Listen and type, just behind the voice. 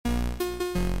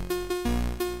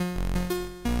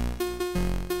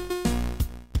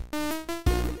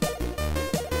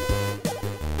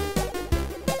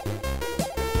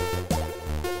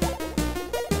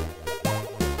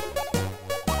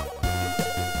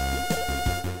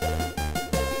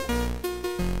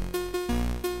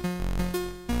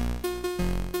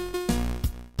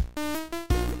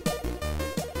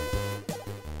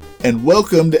and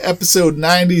welcome to episode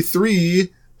 93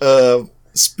 of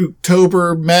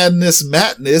Spooktober Madness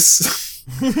Matness.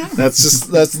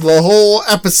 That's the whole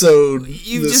episode.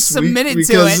 You just submitted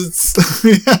to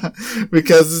it.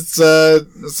 Because it's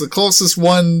the closest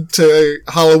one to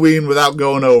Halloween without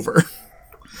going over.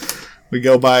 We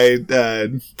go by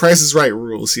Price is Right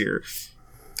rules here.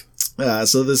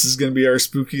 So this is going to be our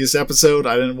spookiest episode.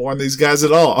 I didn't warn these guys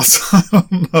at all, so I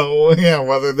don't know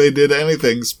whether they did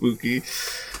anything spooky.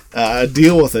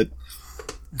 Deal with it.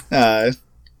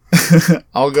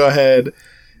 I'll go ahead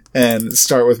and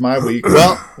start with my week.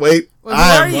 Well, wait. Who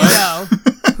are you, though?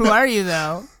 Who are you,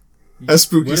 though? A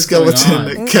spooky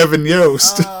skeleton, Kevin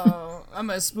Yost. Oh, I'm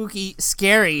a spooky,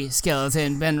 scary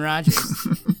skeleton, Ben Rogers.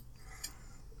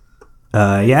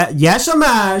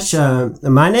 Yashamash.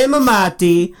 My name is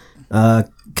Mati.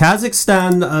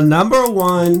 Kazakhstan, number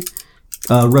one.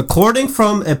 Recording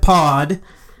from a pod.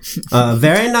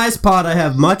 Very nice pod. I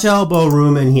have much elbow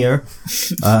room in here.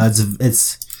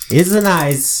 It's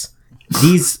nice.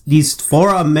 These four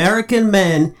American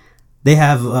men, they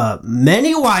have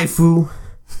many waifu.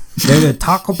 They're gonna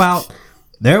talk about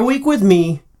their week with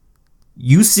me.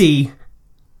 You see,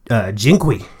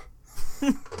 Jinqui.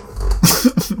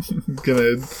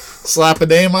 Gonna slap a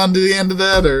name onto the end of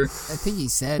that, or I think he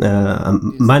said.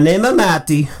 My name is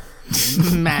Matty.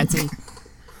 Matty.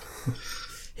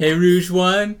 Hey, Rouge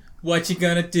One, what you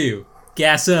gonna do?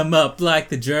 Gas 'em up like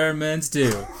the Germans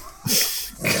do.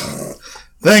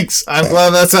 Thanks. I'm glad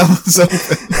that's how so.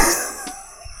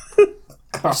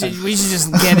 We should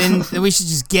just get in. We should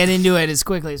just get into it as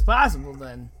quickly as possible.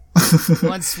 Then,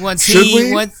 once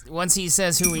he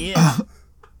says who he is.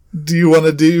 Do you want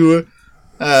to do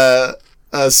a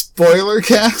spoiler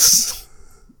cast?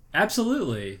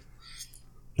 Absolutely.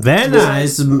 Very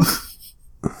nice.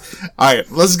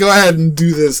 Alright, let's go ahead and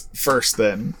do this first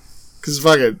then. Because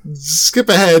fuck it. Skip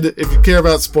ahead if you care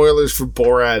about spoilers for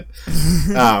Borat.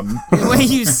 The way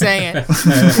you say it.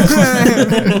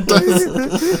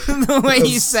 The way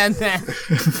you said that.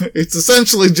 It's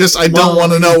essentially just I don't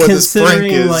want to know what this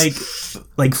prank is.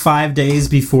 Like 5 days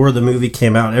before the movie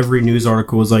came out, every news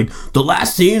article was like, the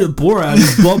last scene of Borat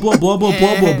is blah, blah, blah, blah,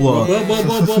 blah, blah, blah. Blah, blah,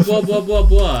 blah, blah, blah, blah, blah,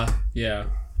 blah. Yeah.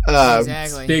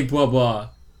 Exactly. Big blah, blah.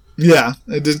 Yeah,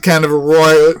 it did kind of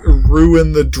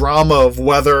ruin the drama of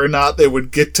whether or not they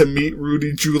would get to meet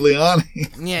Rudy Giuliani.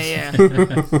 Yeah.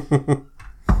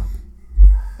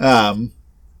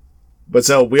 But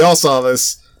so we all saw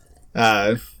this.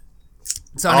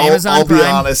 It's on Amazon Prime.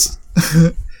 I'll be honest.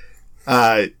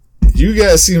 You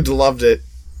guys seemed to loved it.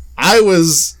 I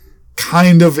was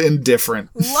kind of indifferent.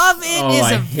 Love it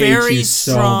is a very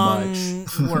strong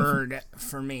word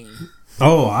for me.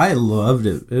 Oh, I loved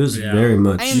it. It was very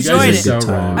much. I enjoyed it.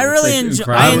 I really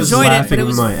enjoyed it, but it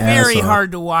was very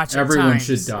hard to watch. Everyone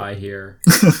should die here.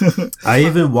 I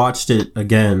even watched it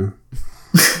again.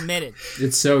 Admitted.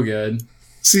 It's so good.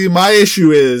 See, my issue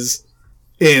is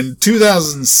in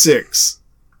 2006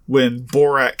 when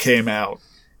Borat came out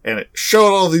and it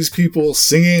showed all these people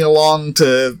singing along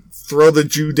to Throw the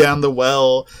Jew Down the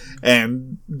Well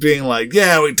and being like,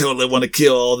 yeah, we totally want to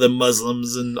kill all the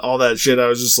Muslims and all that shit. I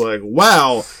was just like,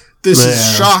 wow, this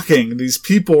is shocking. These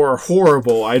people are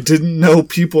horrible. I didn't know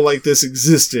people like this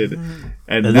existed.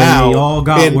 And now,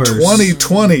 in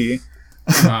 2020,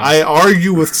 I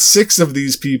argue with 6 of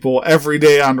these people every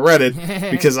day on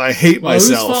Reddit because I hate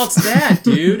myself. Whose fault's that,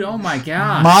 dude? Oh my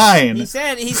god. Mine. He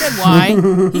said why.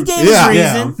 He gave his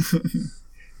reason.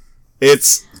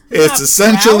 It's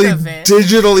essentially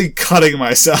digitally cutting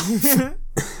myself.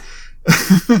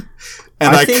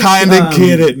 And I kind of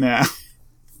get it now.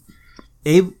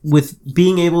 With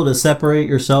being able to separate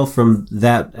yourself from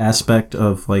that aspect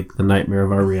of like the nightmare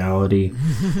of our reality,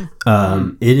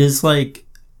 it is like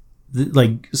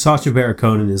Sacha Baron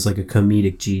Cohen is like a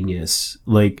comedic genius.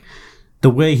 Like the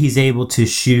way he's able to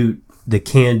shoot the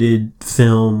candid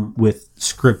film with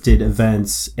scripted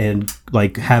events and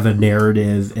like have a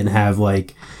narrative and have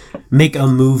like make a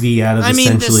movie out of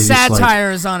essentially the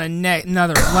satire is on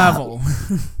another level.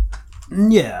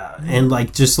 Yeah, and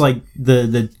like just like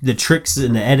the tricks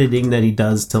and the editing that he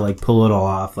does to like pull it all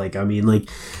off. Like I mean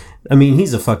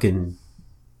he's a fucking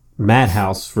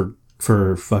madhouse for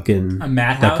fucking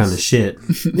that kind of shit.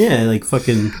 Yeah, like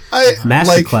fucking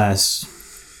masterclass.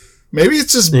 Maybe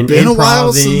it's just been a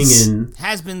while since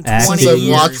has been 20 years. I've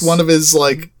watched one of his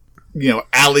like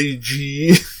Ali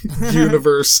G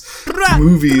universe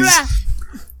movies.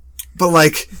 But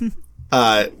like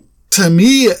to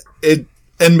me it,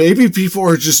 and maybe people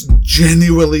are just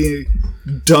genuinely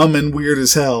dumb and weird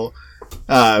as hell.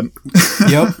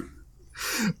 Yep.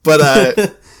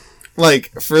 But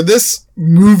like for this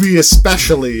movie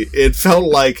especially, it felt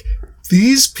like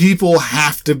these people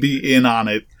have to be in on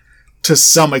it to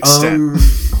some extent.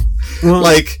 Well,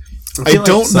 like, I feel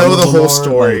don't like some know of the them whole are,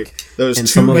 story. like, Those and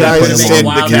two some of them guys put who them stayed in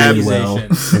on the wild cabin well,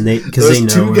 accusations. and because those they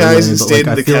know two it guys who anyway, but, stayed like, in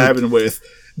I the feel like cabin with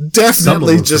some of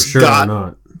definitely them for just sure are got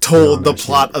not told the on that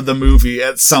plot shit. of the movie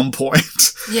at some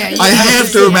point. Yeah, I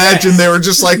have to imagine they were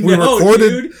just like, we No, recorded.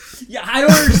 dude. Yeah, I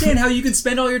don't understand how you can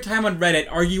spend all your time on Reddit,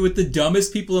 argue with the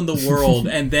dumbest people in the world,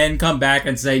 and then come back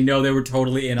and say, no, they were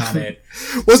totally in on it.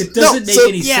 It doesn't make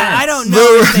any sense. Yeah, I don't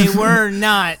know if they were or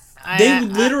not. They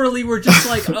literally were just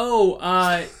like,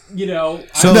 you know.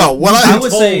 So, No, what I I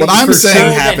would say what I'm for saying sure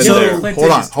that happened Hillary there. Clinton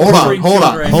Hold on, is hold on, torturing hold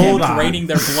on. children Hold and on. draining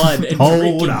their blood and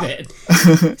Hold drinking on.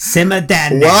 it. Simmer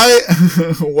down.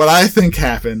 What I think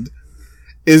happened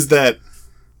is that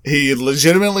he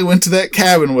legitimately went to that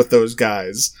cabin with those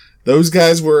guys. Those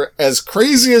guys were as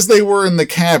crazy as they were in the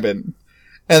cabin.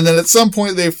 And then at some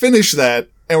point they finished that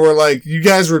and were like, you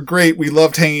guys were great. We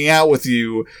loved hanging out with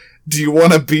you. Do you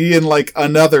want to be in like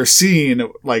another scene?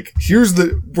 Like,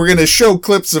 we're going to show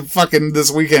clips of fucking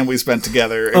this weekend we spent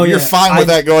together. If you're fine with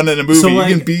that going in a movie, so, like,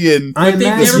 you can be in I But they've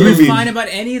imagine- never movie. been fine about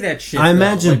any of that shit. I though.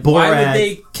 imagine Like, why would Borat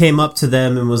they? came up to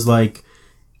them and was like,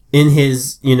 in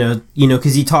his,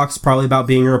 because he talks probably about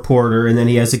being a reporter, and then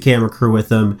he has a camera crew with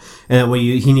him, and that way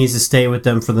he needs to stay with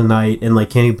them for the night, and like,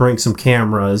 can he bring some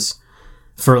cameras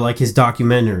for like his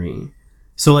documentary?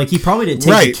 So like, he probably didn't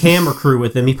take Right. a camera crew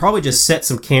with him. He probably just set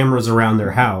some cameras around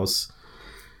their house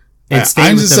and I- stayed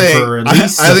I'm with just them saying, for at I-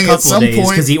 least I a think at couple some days point-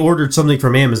 because he ordered something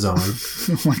from Amazon.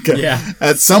 Oh my God. Yeah.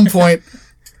 At some point,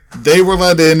 they were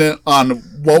let in on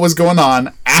what was going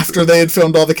on after they had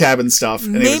filmed all the cabin stuff.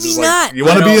 And he was Maybe just not. Like, you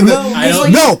want to I be in the... don't- I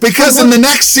don't- No, because in the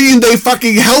next scene, they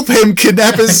fucking help him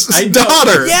kidnap his I know.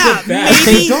 daughter. Yeah, bad.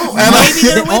 They maybe, don't. maybe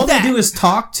they're All with they that. do is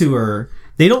talk to her.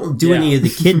 They don't do Yeah. any of the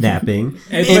kidnapping.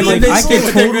 And and like, they I say could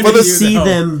what they're totally gonna do, see though.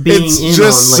 them being It's in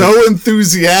just on, like, so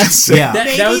enthusiastic. yeah.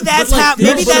 Maybe that's but, like, how. this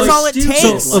Maybe was that's so all it stupid.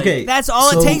 takes. So, okay, That's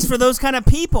all so- it takes for those kind of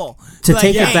people. To Like,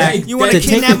 take it hey, back- you want to to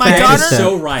take kidnap it my back a daughter? step.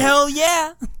 So right. Hell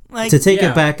yeah! Like, To take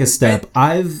Yeah. it back a step,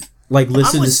 I've like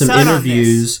listened to with some Sud on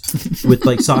interviews with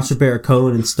like Sacha Baron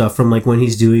Cohen and stuff from like when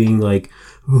he's doing like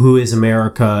Who Is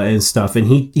America and stuff, and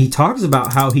he talks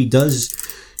about how he does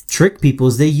trick people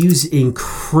is they use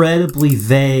incredibly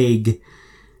vague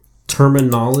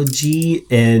terminology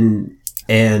and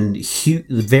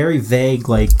very vague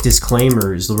like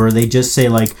disclaimers where they just say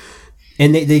like,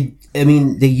 and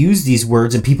they use these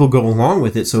words and people go along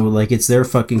with it, so like it's their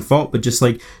fucking fault, but just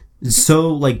like so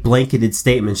like blanketed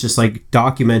statements, just like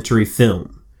documentary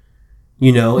film,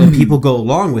 and people go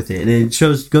along with it, and it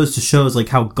goes to shows like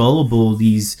how gullible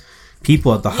these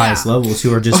people at the highest levels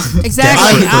who are just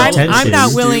exactly. desperate for I'm attention.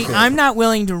 not willing. I'm not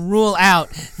willing to rule out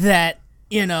that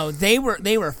they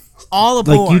were all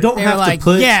aboard. Like, you don't They're have like, to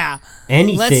put yeah,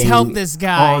 anything let's help this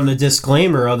guy. on the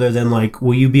disclaimer other than like,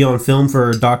 will you be on film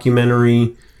for a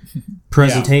documentary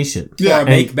presentation? Yeah. Or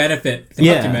make benefit the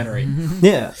Yeah. documentary.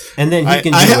 Yeah, and then he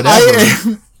can do I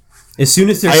whatever. As soon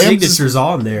as their I am signature's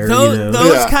on there,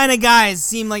 Those Yeah. kind of guys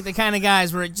seem like the kind of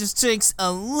guys where it just takes a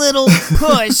little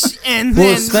push and Well,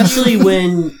 then especially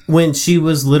when she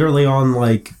was literally on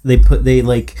like they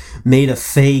made a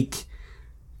fake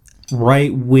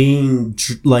right wing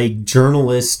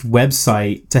journalist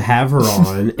website to have her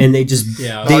on, and they just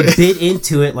Yeah. they bit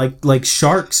into it like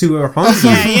sharks who are hungry.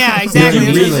 yeah, exactly. Yeah, That's what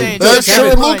I'm really. saying. That Just sure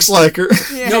have a looks push. like her.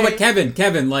 Yeah. No, but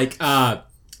Kevin, like,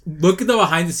 look at the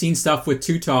behind the scenes stuff with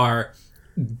Tutar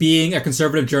being a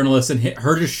conservative journalist and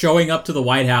her just showing up to the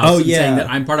White House and saying that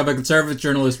I'm part of a conservative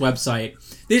journalist website.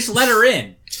 They just let her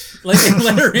in. Like, they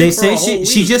let her in They for say a whole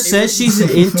she week. just It says was- she's an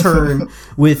intern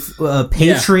with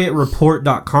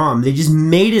patriotreport.com. They just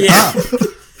made it up.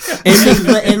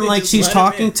 And like she's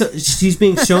talking to, she's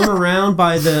being shown around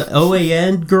by the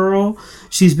OAN girl.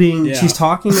 She's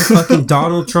talking to fucking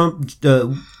Donald Trump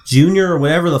Jr. or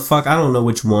whatever the fuck. I don't know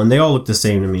which one. They all look the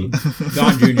same to me.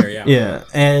 Don Jr., yeah. Yeah,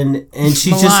 and she's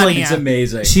just like Melania. It's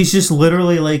amazing. she's just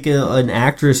literally like an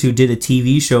actress who did a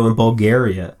TV show in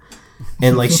Bulgaria,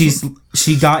 and like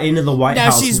she got into the White Now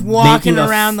House. she's walking making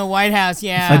around the White House.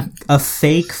 Yeah. a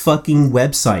fake fucking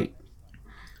website.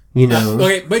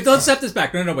 Okay, wait, let's step this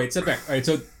back. No, wait, step back. All right,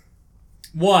 so,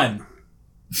 one,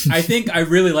 I think I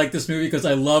really like this movie because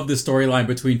I love the storyline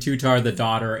between Tutar, the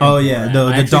daughter, and Oh yeah, Borat. no, I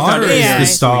the actually found daughter it is Yeah. the very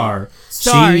star.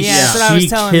 Star, yeah, that's what I was she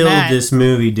telling killed Matt. this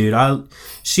movie, dude.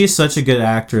 She's such a good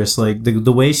actress. Like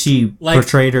the way she Like-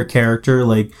 portrayed her character,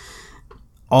 like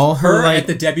all her like, at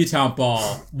the debutante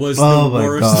ball was Oh the my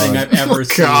worst God. thing I've ever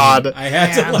seen. God. I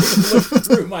had to like look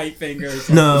through my fingers.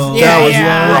 no, Yeah,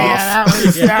 That was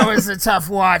rough. that was a tough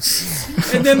watch.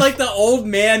 And then like the old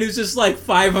man who's just like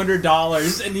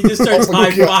 $500 and he just starts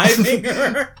high-fiving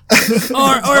her.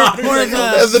 Or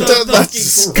That's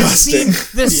disgusting.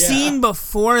 the scene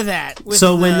before that. With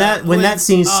so when that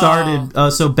scene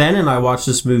started, so Ben and I watched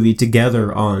this movie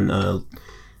together on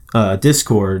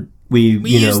Discord. We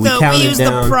counted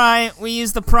down. We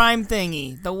used the Prime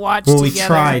thingy, the watch Well, together. we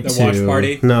tried The to. watch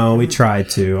party? No, we tried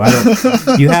to. I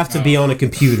don't. You have to be on a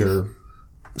computer.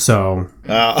 So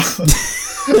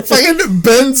Fucking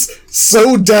Ben's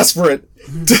so desperate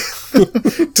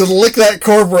to lick that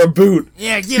Cobra boot.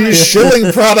 Yeah, give He's it.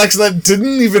 shilling products that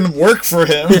didn't even work for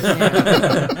him.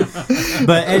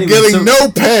 but anyway, Getting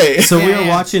no pay. So we Yeah, were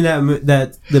watching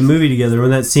the movie together.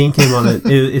 When that scene came on,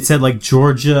 it said like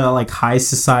Georgia, like high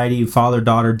society father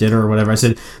daughter dinner or whatever. I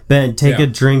said, Ben, take a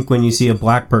drink when you see a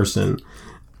black person.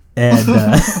 And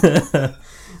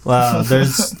wow,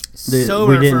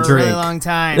 Sober we didn't for a drink. really long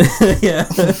time. Yeah,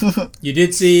 You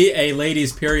did see a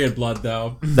lady's period blood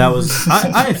though. that was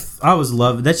I was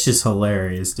loving. That's just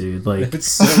hilarious, dude. Like, It's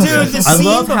so Dude, good. the I scene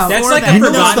love how That's before like a that. you know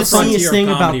forgotten what's the funniest frontier thing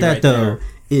about comedy that right though there.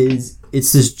 is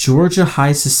it's this Georgia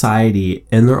high society,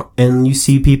 and you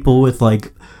see people with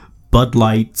like Bud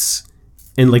Lights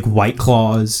and like White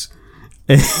Claws.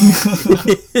 And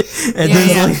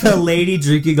there's like a lady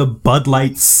drinking a Bud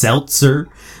Light seltzer.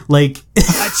 Like A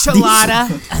chelada.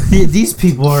 these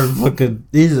people are fucking.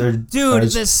 These are Dude,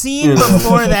 the scene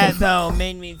before that, though,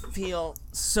 made me feel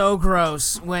so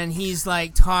gross when he's,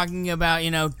 like, talking about,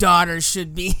 daughters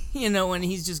should be, when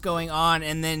he's just going on,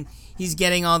 and then he's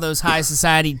getting all those high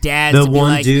society dads the to be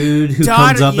one like, dude who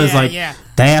daughter, comes up as like,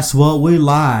 that's what we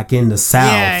like in the South.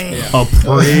 Yeah. A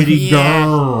pretty Yeah.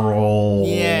 girl.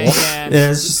 Yeah.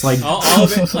 It's just like all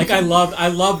of it. Like I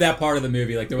love that part of the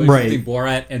movie. Like the relationship between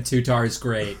Borat and Tutar is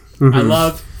great. Mm-hmm. I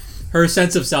love her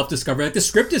sense of self-discovery. Like the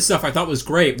scripted stuff, I thought was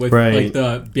great. With like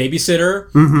the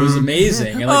babysitter was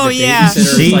amazing. And like the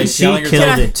babysitter is like telling her,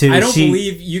 killed it too. I don't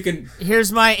believe you can.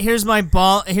 Here's my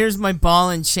ball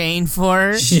and chain for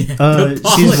her. She's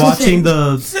watching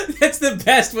the. That's the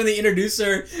best when they introduce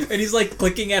her and he's like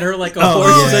clicking at her like a Oh,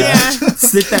 horse. yeah. He's like,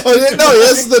 Sit that. Oh, yeah, no,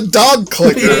 that's the dog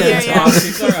clicker. Yeah.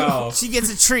 She's like, oh. She gets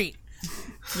a treat.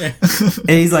 And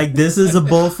he's like, "This is a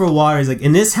bowl for water." He's like,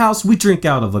 "In this house, we drink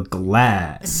out of a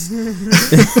glass."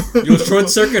 You'll short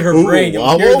circuit her brain.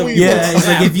 You'll hear the Yeah, he's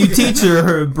like, if you teach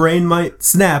her brain might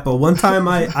snap. But one time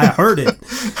I heard it.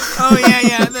 Oh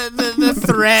yeah. The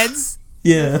threads.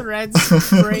 Yeah. Threads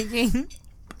breaking.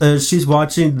 She's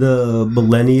watching the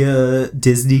Millennia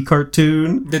Disney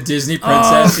cartoon. The Disney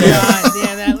princess. Oh god,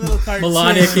 yeah, that little cartoon.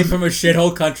 Melania came from a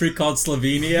shithole country called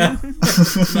Slovenia.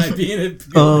 Might be in a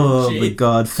Oh my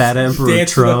god, Fat Emperor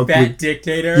Dance Trump. with a fat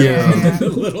dictator. Yeah. And then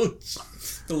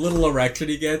the little erection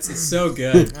he gets. It's so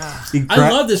good. I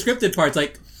love the scripted parts.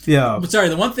 Like, Yeah. sorry,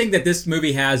 the one thing that this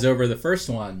movie has over the first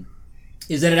one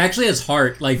is that it actually has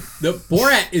heart. Like, the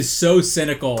Borat is so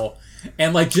cynical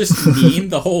and like just mean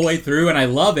the whole way through, and I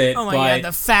love it. Oh my but, god,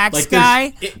 the facts like,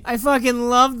 guy. I fucking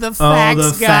love the Oh,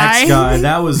 facts the guy. facts guy.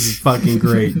 That was fucking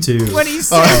great too. What he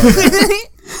said.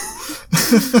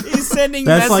 He's sending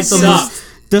That's like messages. the most.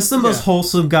 That's the most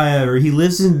wholesome guy ever. He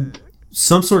lives in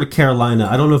some sort of Carolina.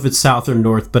 I don't know if it's South or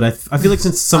North, but I feel like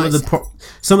since some of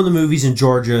the movies in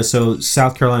Georgia, so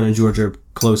South Carolina and Georgia are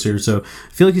closer. So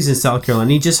I feel like he's in South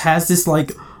Carolina. He just has this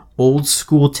like old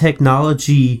school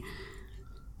technology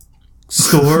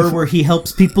store where he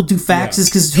helps people do faxes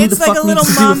because who It's the like fuck a little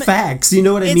needs to do a mom- fax? You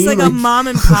know what I It's mean? like a mom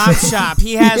and pop shop.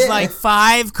 He has like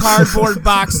 5 cardboard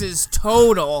boxes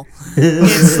total.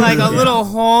 It's like a little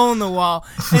hole in the wall,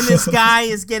 and this guy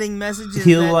is getting messages.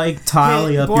 He'll that like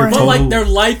tally up your Borat- But total. like their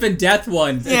life and death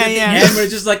ones. Yeah, and at yeah. the end, where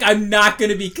it's just like, I'm not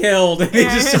gonna be killed. And they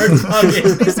just start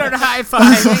hugging. They start high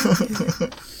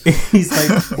fiving. He's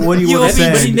like, what do you You'll want to be-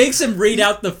 But he say? makes him read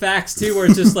out the facts too, where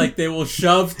it's just like they will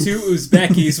shove 2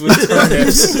 Uzbekis with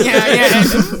turnips Yeah.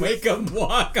 and make them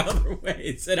walk other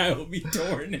ways, and I will be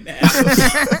torn in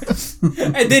half.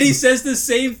 And then he says the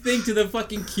same thing to the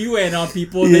fucking QAnon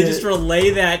people, and they just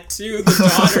relay that to the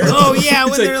daughter. Oh yeah,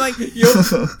 It's when they're like,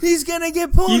 Yo, he's gonna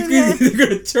get pulled in half. you're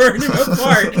gonna turn him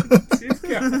apart.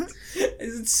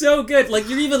 It's so good. Like,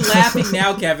 you're even laughing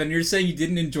now, Kevin. You're saying you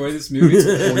didn't enjoy this movie. It's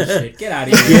bullshit. Get out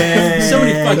of here. Yeah, So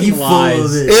many fucking you full of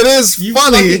lies. it. It is You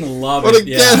funny, fucking love but it,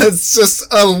 again, yeah. it's just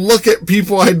a look at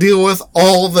people I deal with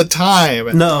all the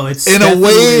time. No, it's in a definitely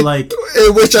way like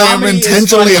in which I am Comedy is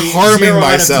intentionally funny, harming 0 out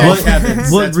of 10 myself. Kevins. what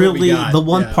That's what we really got. the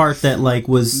one Yeah. part that like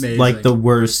was Amazing. like the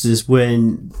worst is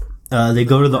when they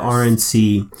go to the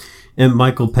RNC And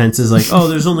Michael Pence is like, oh,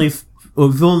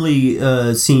 we've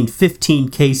only seen 15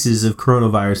 cases of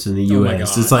coronavirus in the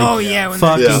U.S. It's like,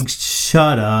 fucking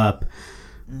shut up.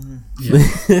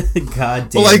 God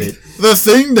damn it. The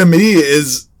thing to me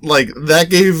is, that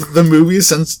gave the movie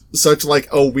such,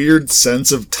 a weird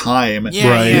sense of time.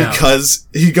 Yeah. Because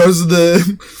he goes to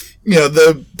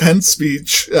the Pence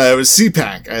speech, it was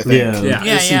CPAC, I think. Yeah.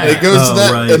 It goes to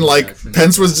that, and,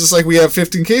 Pence was just like, we have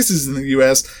 15 cases in the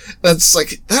U.S. That's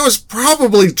that was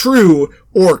probably true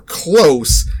or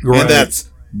close, and that's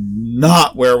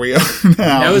not where we are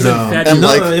now. That was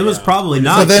it was probably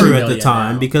not true at the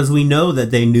time, because we know that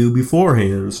they knew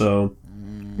beforehand, so...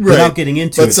 Without getting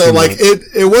into it. But so,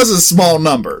 it was a small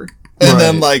number. And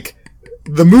then,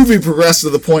 the movie progressed to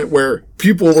the point where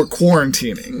people were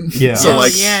quarantining. Yeah. So,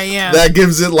 that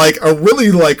gives it, a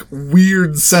really,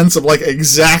 weird sense of,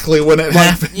 exactly when it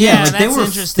happened. Yeah, that's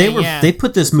interesting. They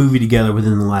put this movie together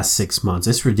within the last 6 months.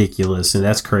 It's ridiculous, and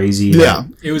that's crazy. Yeah.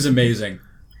 It was amazing.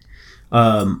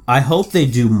 I hope they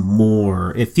do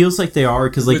more. It feels like they are,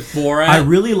 because, with Borat, I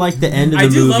really like the end of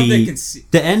the movie.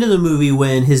 The end of the movie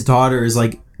when his daughter is,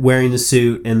 wearing the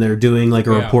suit and they're doing a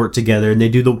report together, and they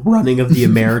do the running of the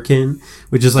American,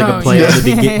 which is a play out of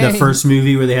the first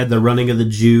movie where they had the running of the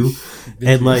Jew,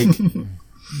 and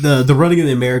the running of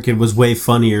the American was way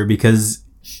funnier because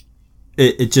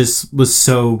it just was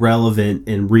so relevant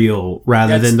and real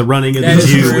rather than the running of the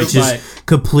Jew, which is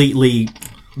completely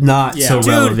not so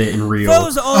relevant and real.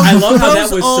 I love how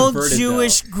that was old subverted,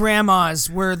 Jewish grandmas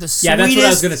were the that's what I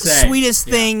was gonna say. sweetest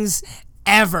things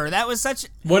ever. That was such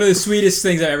one of the sweetest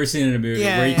things I've ever seen in a movie,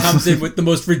 where he comes in with the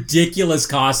most ridiculous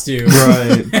costume.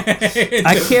 Right.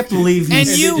 I can't believe he's...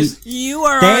 And you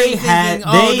are already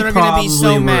thinking, they're going to be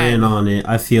so mad. They probably were in on it,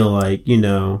 I feel like,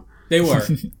 They were.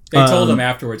 They told him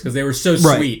afterwards, because they were so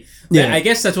sweet. Yeah. I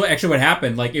guess that's what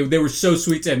happened. They were so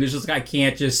sweet to him. There's just I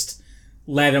can't just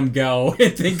let him go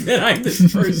and think that I'm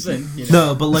this person.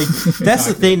 No, but that's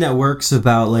the thing that works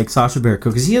about Sacha Baron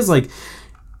Cohen, because he has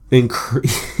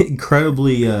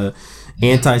incredibly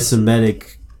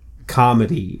anti-Semitic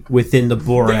comedy within the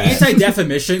Borat. The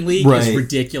Anti-Defamation League is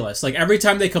ridiculous. Every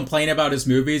time they complain about his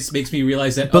movies, makes me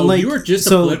realize that you are just a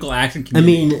political action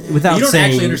community. I mean, without you don't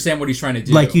saying, actually understand what he's trying to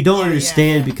do. You don't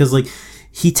understand because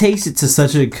he takes it to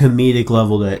such a comedic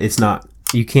level that it's not.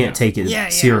 You can't take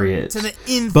it serious. To the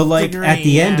nth but degree, at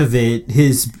the end of it,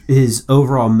 his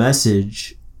overall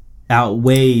message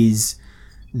outweighs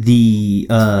the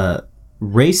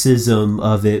racism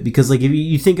of it, because if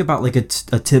you think about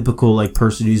a typical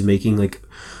person who's making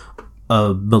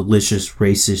a malicious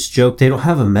racist joke, they don't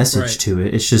have a message to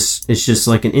it. It's just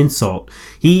an insult.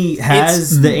 He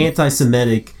has the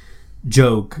anti-Semitic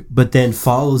joke, but then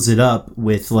follows it up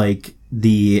with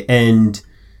the end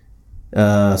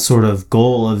sort of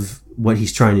goal of what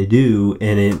he's trying to do,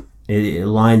 and it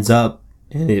lines up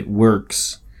and it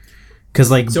works. Because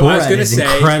Borat is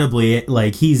incredibly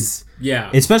he's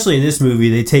especially in this movie,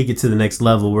 they take it to the next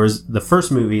level. Whereas the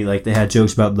first movie, they had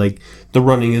jokes about the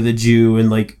running of the Jew, and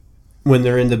when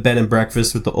they're in the bed and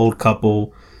breakfast with the old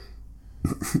couple,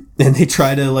 and they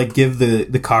try to give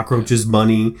the cockroaches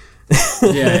money.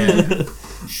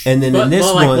 And then in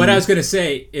this one, what I was gonna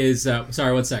say is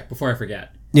sorry, one sec before I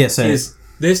forget. Yes, is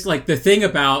this the thing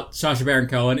about Sacha Baron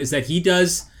Cohen is that he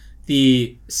does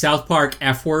the South Park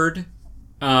F word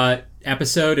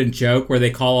episode and joke where they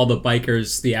call all the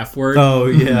bikers the F word. Oh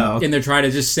yeah, and they're trying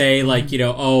to just say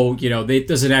they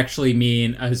doesn't actually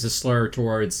mean as a slur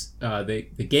towards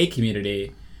the gay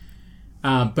community.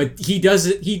 But he does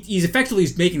it. He's effectively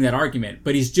making that argument,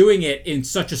 but he's doing it in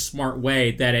such a smart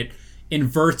way that it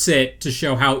inverts it to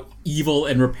show how evil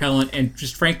and repellent and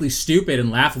just frankly stupid and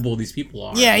laughable these people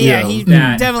are. Yeah, he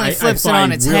definitely flips it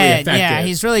on its head. Effective. Yeah,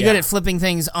 he's really good at flipping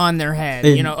things on their head.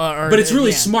 But it's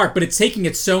really smart. But it's taking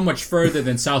it so much further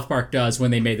than South Park does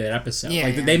when they made that episode.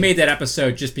 They made that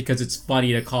episode just because it's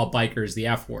funny to call bikers the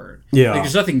F word. Yeah,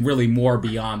 there's nothing really more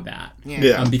beyond that.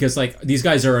 Yeah, because these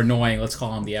guys are annoying. Let's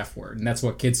call them the F word, and that's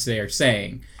what kids today are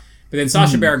saying. But then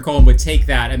Sacha Baron Cohen would take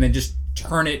that and then just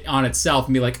turn it on itself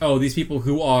and be like, oh, these people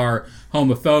who are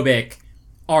homophobic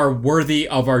are worthy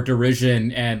of our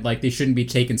derision and they shouldn't be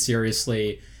taken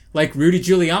seriously. Rudy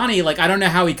Giuliani, I don't know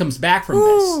how he comes back from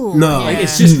this. No,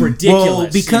 it's just ridiculous.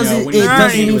 Well, because it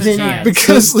doesn't even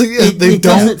because they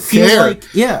don't care.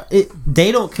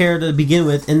 They don't care to begin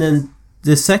with, and then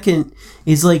the second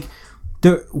is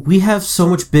we have so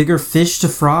much bigger fish to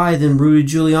fry than Rudy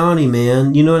Giuliani,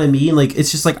 man. You know what I mean?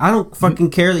 It's just I don't fucking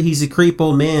care that he's a creep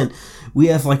old man. We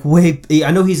have I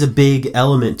know he's a big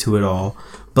element to it all,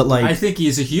 but I think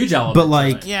he's a huge element. But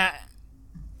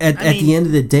at the end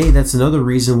of the day, that's another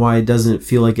reason why it doesn't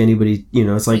feel like anybody,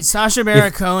 it's like... Sacha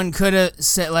Baron Cohen could have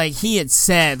said, he had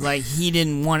said, he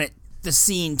didn't want the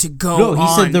scene to go on he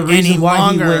said the reason any why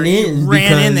longer. he went in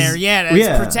ran in there,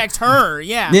 to protect her,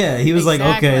 Yeah, he was like,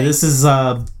 okay, this is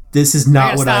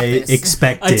not what I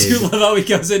expected. I do love how he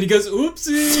comes in, he goes,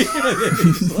 oopsie!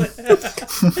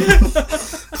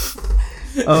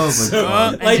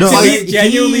 Oh my god! He's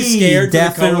genuinely scared to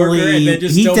the coworker, and then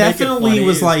just he don't definitely make it funny.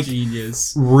 was like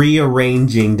genius.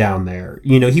 Rearranging down there.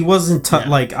 He wasn't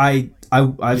like I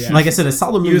like I said, I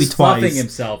saw the movie he was twice. Fluffing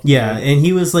himself. Yeah, and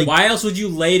he was like, why else would you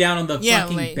lay down on the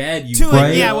fucking bed?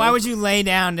 Why would you lay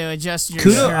down to adjust your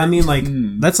shirt? I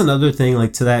mean, that's another thing.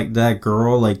 Like to that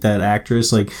girl, like that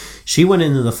actress, like she went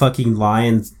into the fucking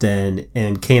lion's den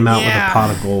and came out with a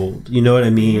pot of gold. You know what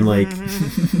I mean? Like.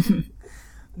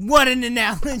 What an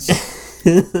analogy!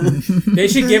 They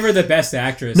should give her the best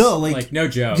actress. No, no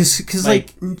joke. Because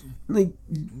certainly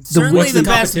the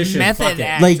best method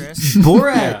actress. Like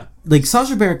Borat, like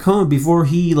Sacha Baron Cohen, before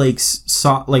he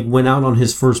went out on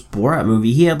his first Borat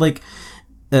movie, he had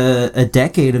a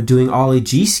decade of doing Ollie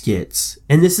G skits,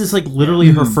 and this is literally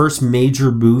her first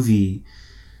major movie,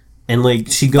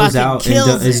 and she goes out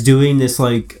and is doing this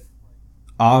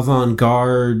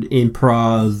avant-garde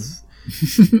improv.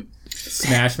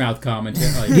 Smash Mouth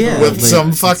commentary. With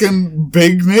some fucking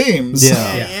big names.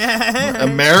 Yeah.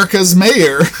 America's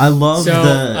mayor. I love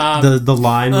the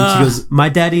line when she goes, "My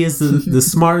daddy is the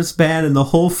smartest man in the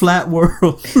whole flat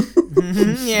world."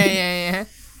 Yeah.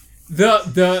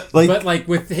 But when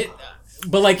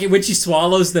she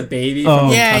swallows the baby.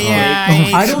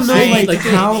 I don't know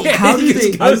how do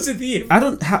they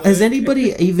has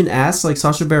anybody even asked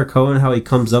Sacha Baron Cohen how he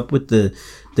comes up with the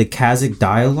Kazakh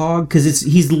dialogue, because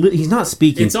he's not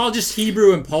speaking. It's all just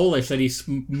Hebrew and Polish that he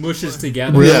smushes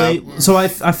together. Really? Yeah. So I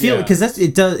feel because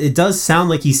it does sound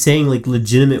like he's saying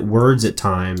legitimate words at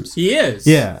times. He is.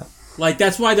 Yeah.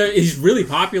 That's why he's really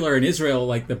popular in Israel,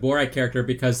 the Borat character,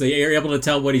 because they are able to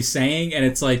tell what he's saying, and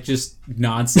it's just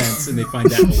nonsense, and they find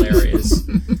that hilarious.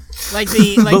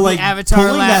 The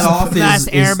Avatar last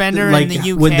Airbender in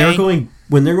the UK.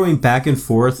 When they're going back and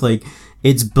forth,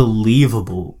 it's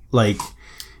believable.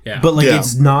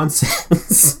 It's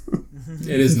nonsense.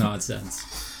 It is nonsense.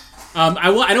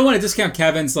 I don't want to discount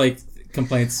Kevin's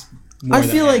complaints. I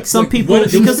feel like some people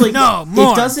because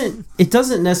it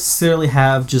doesn't necessarily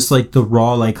have just the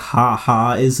raw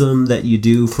ha-ha-ism that you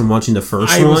do from watching the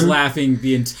first one. I was laughing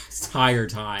the entire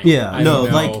time. Yeah, I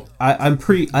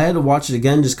had to watch it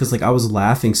again just because I was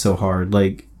laughing so hard.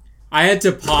 I had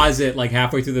to pause it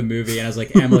halfway through the movie, and I was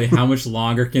like, Emily, how much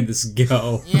longer can this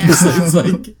go? Yeah.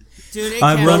 It's Dude,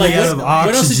 I'm running out of oxygen.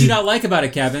 What else did you not like about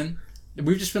it, Kevin?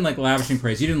 We've just been lavishing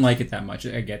praise. You didn't like it that much.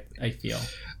 I feel.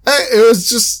 It was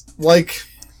just I'm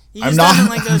not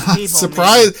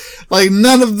surprised.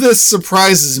 None of this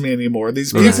surprises me anymore.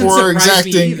 These people are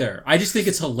exacting. Either. I just think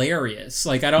it's hilarious.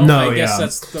 I don't. No, I guess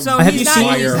that's the. So have you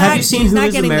seen Who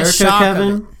Is America,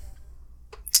 Kevin?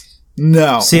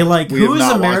 No. See, Who Is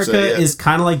America is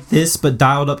kind of like this, but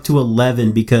dialed up to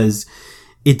 11 because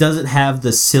it doesn't have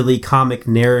the silly comic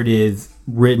narrative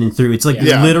written through. It's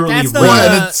literally that's the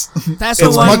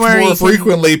one much where more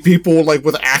frequently people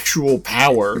with actual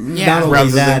power,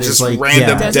 rather than just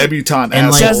random debutante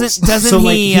assholes. Doesn't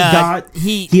he got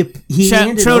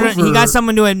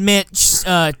someone to admit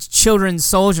children's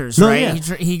soldiers, right?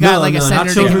 He got a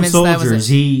senator to convince that was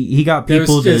it. He got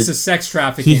people it's a sex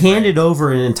trafficking. He handed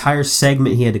over an entire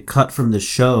segment he had to cut from the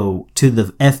show to the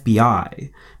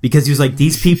FBI because he was like,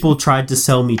 these people tried to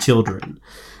sell me children.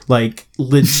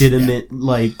 Legitimate,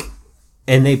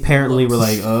 and they apparently were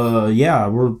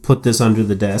we'll put this under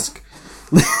the desk.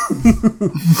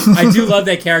 I do love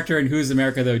that character in Who's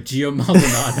America, though, Gio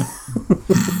Maldonado.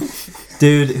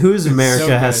 Dude, Who's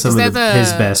America has some of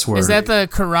his best work. Is that the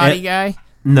karate guy?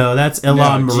 No, that's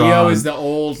Elon Moran. Gio is the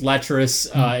old lecherous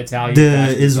Italian.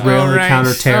 The Israeli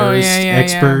counter-terrorist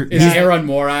expert. Is Aaron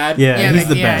Morad? Yeah, he's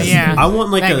the best. Yeah. I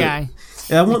want that guy.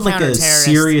 I want a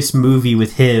serious movie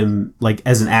with him,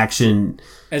 as an action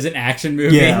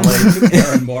movie. Yeah,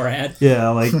 Aaron Morad.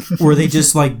 Yeah, where they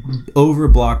just over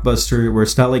blockbuster, where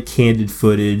it's not candid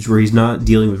footage, where he's not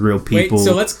dealing with real people. Wait,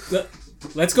 so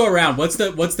let's go around. What's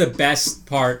the best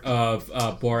part of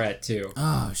Borat 2?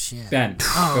 Oh shit, Ben.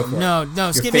 Oh go for no,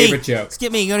 it. Skip your favorite joke.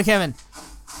 Skip me. Go to Kevin.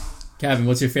 Kevin,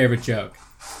 what's your favorite joke?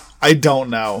 I don't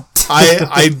know.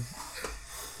 I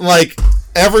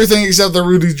everything except the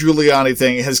Rudy Giuliani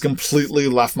thing has completely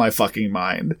left my fucking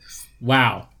mind.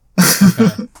 Wow.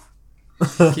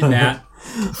 Okay. Matt.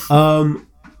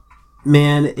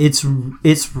 Man, it's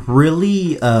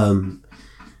really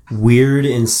weird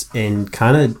and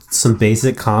kind of some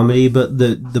basic comedy, but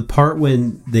the part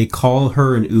when they call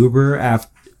her an Uber after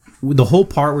the whole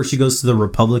part where she goes to the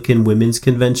Republican Women's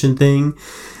Convention thing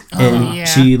and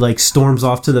she like storms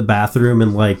off to the bathroom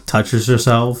and like touches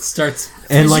herself, starts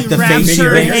and like the face she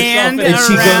makes, and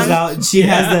she goes out and she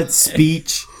has that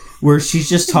speech where she's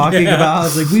just talking about, I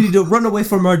was like, we need to run away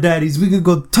from our daddies, we can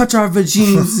go touch our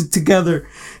vagines together,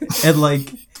 and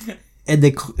like, and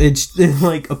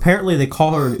like apparently they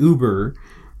call her an Uber,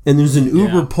 and there's an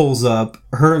Uber pulls up,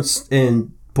 her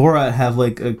and Borat have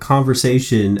like a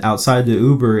conversation outside the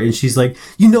Uber, and she's like,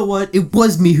 you know what, it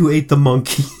was me who ate the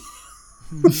monkey.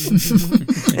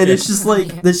 And it's just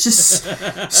like, that's just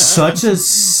such a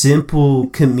simple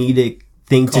comedic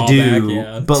thing to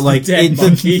do, but like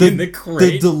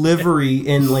the delivery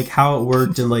and like how it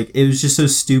worked, and like it was just so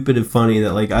stupid and funny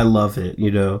that like I love it,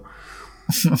 you know.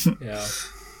 Yeah.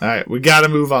 All right, we got to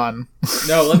move on.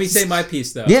 No, let me say my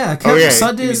piece though. Yeah,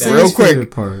 real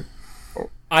quick. Part.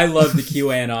 I love the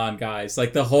QAnon guys,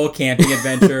 like the whole camping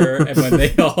adventure, and when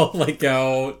they all like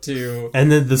go to,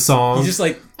 and then the song, you just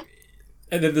like,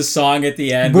 and then the song at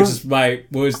the end, which is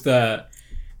was the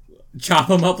chop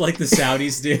them up like the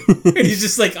Saudis do. And he's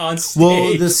just like on stage.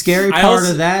 Well, the scary part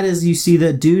of that is you see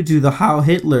that dude do the Heil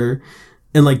Hitler,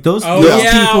 and like those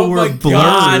people were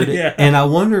blurred. Yeah. And I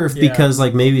wonder if because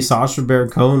like maybe Sacha Baron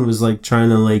Cohen was like trying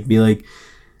to like be like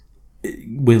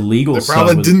with legal stuff. They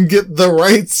probably didn't get the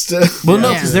rights to. Well,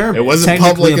 no, because it wasn't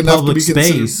public enough to be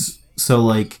space. So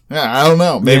like, yeah, I don't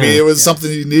know. Maybe it was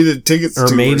something you needed tickets to,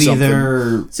 or maybe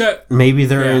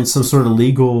they're yeah. in some sort of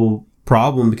legal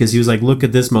problem because he was like, look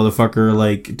at this motherfucker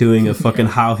like doing a fucking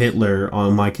Heil Hitler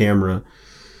on my camera.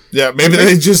 Yeah, maybe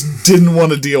they just didn't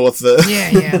want to deal with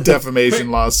the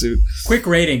defamation lawsuit. Quick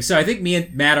rating. So I think me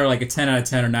and Matt are like a 10 out of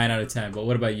 10 or 9 out of 10. But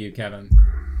what about you, Kevin?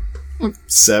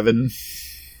 7.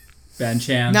 Ben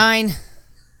Chan? 9.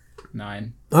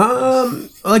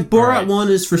 Like Borat 1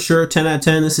 is for sure 10 out of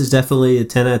 10. This is definitely a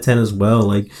 10 out of 10 as well.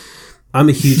 Like, I'm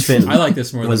a huge fan. I like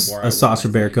this more than Borat. Sacha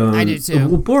Baron Cohen. I do too.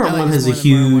 Well, Borat 1 has a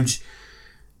huge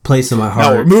place in my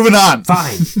heart. No, we're moving on.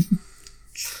 Fine.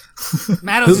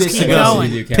 Matt will just keep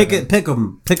going. Pick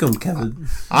them, Kevin.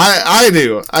 I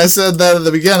do. I said that at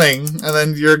the beginning, and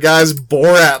then your guys'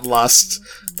 Borat lust.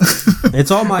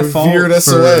 It's all my fault. Veered us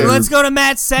away. Let's go to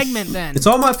Matt's segment then. It's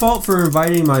all my fault for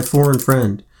inviting my foreign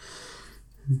friend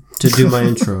to do my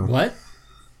intro. What?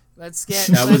 Let's get.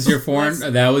 That was your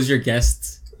foreign. That was your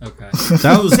guest. Okay.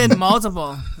 That was said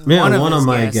multiple. Yeah, one of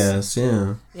my guests.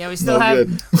 Yeah. Yeah, we still have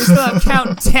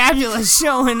Count Tabula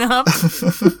showing up.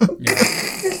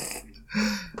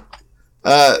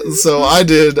 So I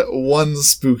did one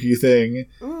spooky thing.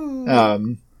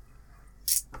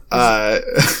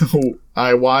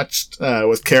 I watched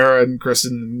with Kara and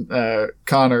Kristen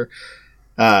Connor.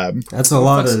 That's a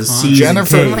lot of C's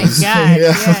Jennifer. And K's. Oh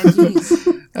my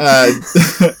god!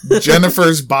 Yeah,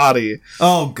 Jennifer's Body.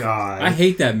 Oh god! I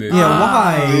hate that movie. Yeah,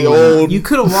 why? You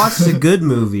could have watched a good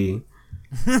movie.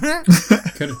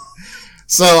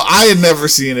 So I had never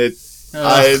seen it.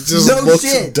 I just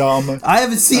looked dumb. I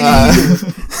haven't seen it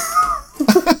either.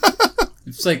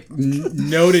 It's like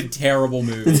noted terrible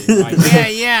movie.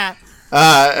 Yeah.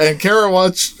 And Kara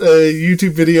watched a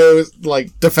YouTube video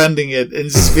like defending it and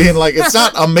just being like, it's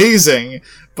not amazing,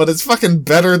 but it's fucking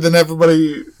better than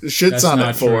everybody shits That's on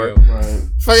not it for. Right.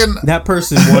 Fucking, that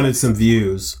person wanted some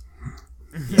views.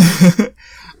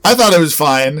 I thought it was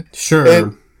fine.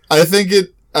 Sure. I think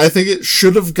it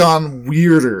should have gone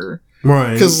weirder.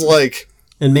 Right. Because like,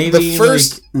 and maybe the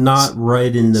first, like, not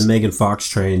right in the Megan Fox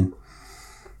train.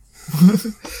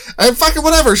 And fucking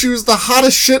whatever. She was the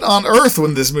hottest shit on earth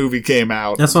when this movie came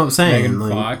out. That's what I'm saying. Megan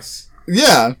Fox.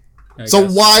 Yeah. So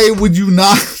why would you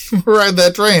not ride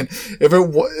that train?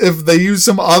 If they used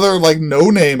some other like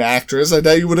no-name actress, I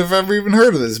doubt you would have ever even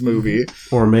heard of this movie.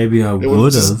 Or maybe I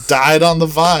would have just died on the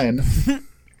vine.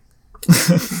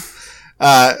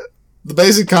 The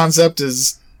basic concept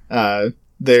is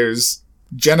there's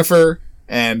Jennifer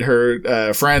and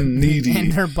her friend Needy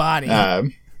and her body.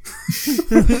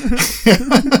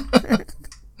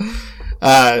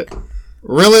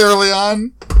 Really early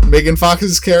on, Megan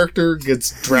Fox's character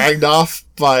gets dragged off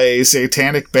by a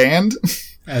satanic band,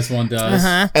 as one does,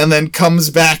 and then comes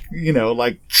back,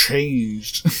 like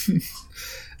changed.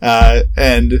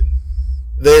 And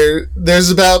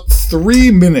there's about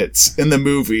 3 minutes in the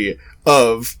movie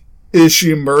of is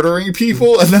she murdering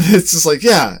people, and then it's just like,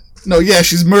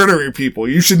 she's murdering people.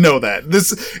 You should know that.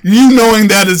 Knowing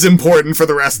that is important for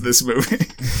the rest of this movie.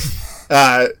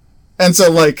 And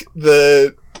so, like,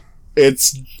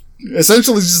 it's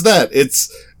essentially just that.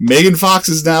 It's Megan Fox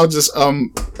is now just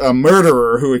a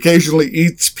murderer who occasionally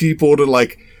eats people to,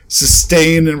 like,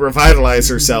 sustain and revitalize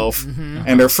herself.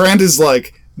 And her friend is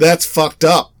like, that's fucked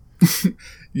up.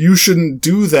 You shouldn't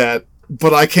do that,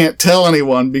 but I can't tell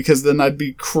anyone because then I'd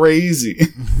be crazy.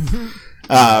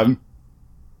 And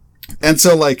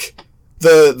so, like,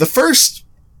 the first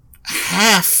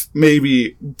half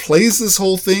maybe plays this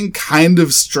whole thing kind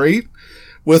of straight,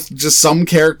 with just some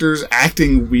characters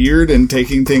acting weird and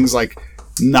taking things, like,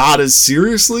 not as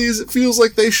seriously as it feels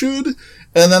like they should.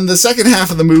 And then the second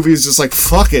half of the movie is just like,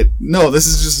 fuck it. No, this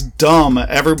is just dumb.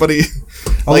 Everybody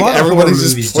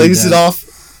just plays it off.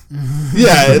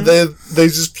 Yeah, they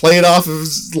just play it off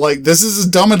as, like, this is as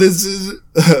dumb as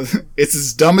it's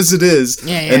as dumb as it is,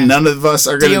 and none of us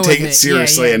are going to take it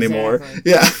seriously anymore.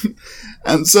 Exactly. Yeah.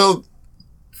 And so,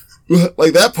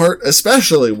 like, that part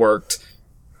especially worked.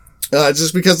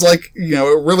 Just because, like, you know,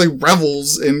 it really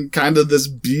revels in kind of this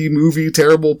B-movie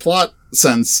terrible plot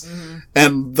sense.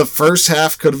 And the first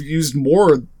half could have used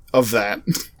more of that.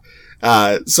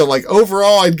 So, like,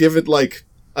 overall, I'd give it, like,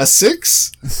 a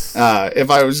 6.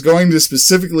 If I was going to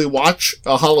specifically watch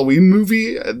a Halloween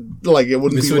movie, like, it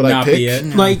wouldn't be what I pick.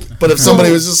 No. Like, but if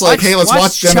somebody was just like, hey, let's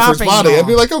watch Jennifer's Body, I'd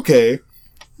be like, okay.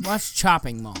 Watch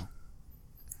Chopping Mall.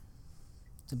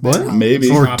 What? Maybe.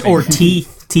 Or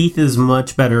Teeth. Teeth is a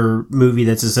much better movie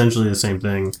that's essentially the same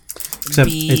thing. Except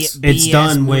it's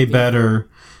done way better,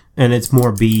 and it's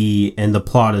more B, and the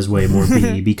plot is way more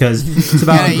B, because it's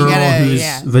about a girl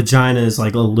whose vagina is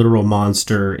like a literal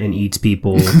monster and eats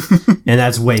people, and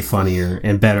that's way funnier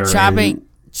and better.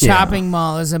 Chopping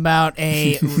Mall is about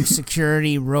a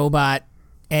security robot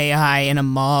AI in a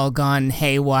mall gone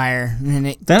haywire, and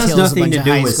it that has kills nothing a bunch to of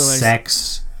do high with schoolers.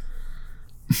 sex.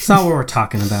 That's not what we're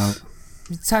talking about.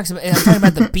 I'm talking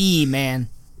about the B, man.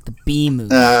 The B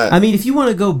movie. I mean, if you want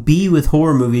to go B with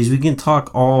horror movies, we can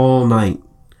talk all night.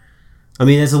 I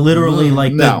mean, it's literally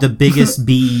like the biggest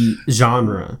B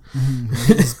genre.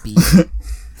 B.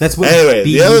 That's what. Anyway,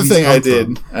 B the other movies thing come I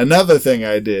did, from. another thing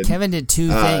I did. Kevin did 2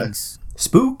 things.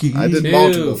 Spooky. I did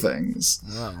multiple things.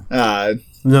 Wow.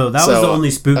 No, that was the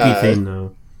only spooky thing,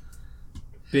 though.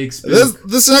 Big spook.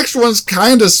 This next one's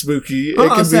kind of spooky.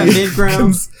 Oh, it's that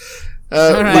mid-ground.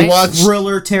 We watched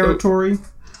thriller territory.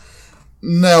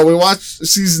 No, we watched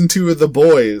season 2 of The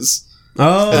Boys.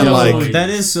 Oh, and like, that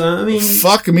is. I mean,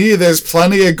 fuck me. There's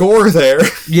plenty of gore there.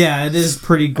 Yeah, it is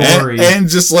pretty gory, and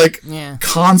just like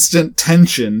constant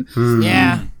tension.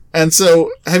 Yeah. And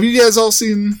so, have you guys all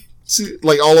seen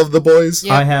like all of The Boys?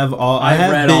 Yeah. I have all. I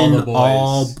have read been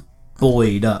all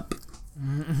buoyed up.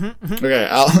 Okay,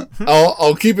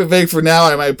 I'll keep it vague for now.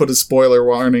 I might put a spoiler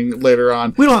warning later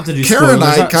on. We don't have to do Karen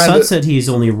spoilers. and I Sud said he's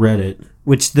only read it,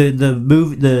 which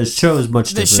the show is much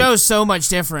different. The show's so much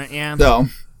different, yeah. No.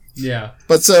 Yeah.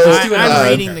 But so I'm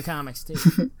reading the comics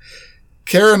too.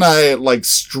 Karen and I like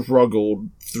struggled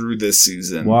through this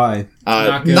season. Why?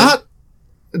 Not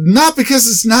because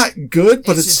it's not good,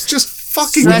 but it's just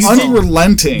fucking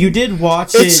unrelenting. You did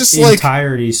watch it's it in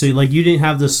entirety, so like you didn't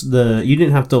have you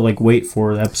didn't have to like wait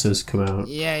for the episodes to come out.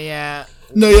 Yeah.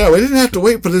 No, yeah, we didn't have to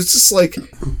wait, but it's just like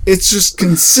it's just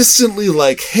consistently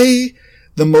like, hey,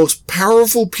 the most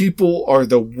powerful people are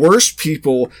the worst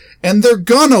people, and they're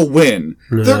gonna win.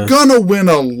 Yeah. They're gonna win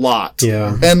a lot.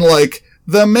 Yeah. And like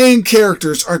the main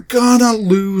characters are gonna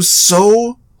lose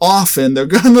so often. They're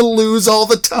gonna lose all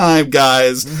the time,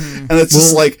 guys. And it's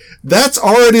just like, that's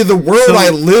already the world I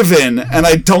live in, and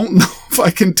I don't know if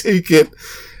I can take it.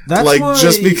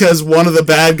 Just because one of the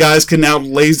bad guys can now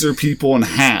laser people in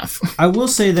half. I will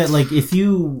say that, like, if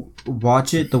you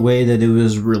watch it the way that it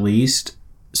was released,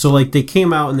 so like they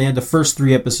came out and they had the first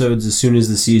 3 episodes as soon as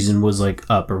the season was like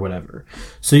up or whatever.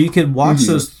 So you could watch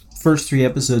those first 3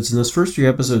 episodes, and those first 3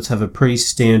 episodes have a pretty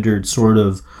standard sort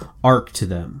of arc to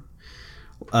them.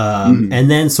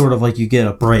 And then sort of like you get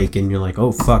a break and you're like,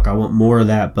 oh fuck, I want more of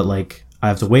that, but like I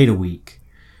have to wait a week.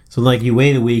 So like you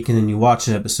wait a week and then you watch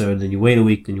an episode, then you wait a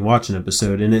week, then you watch an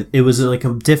episode, and it was like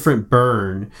a different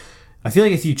burn. I feel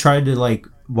like if you tried to like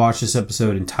watch this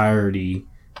episode entirety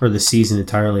or the season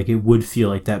entirely, like it would feel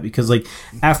like that, because like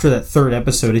after that 3rd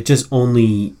episode, it just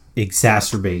only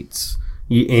exacerbates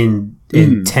in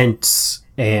tense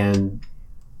and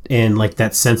like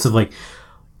that sense of like,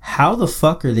 how the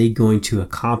fuck are they going to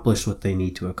accomplish what they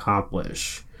need to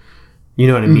accomplish? You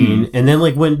know what I mean? And then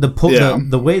like when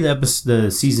the way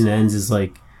the season ends is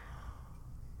like,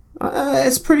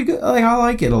 it's pretty good. Like I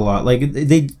like it a lot. Like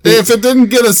they if it didn't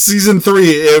get a season 3,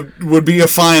 it would be a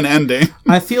fine ending.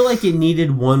 I feel like it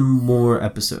needed one more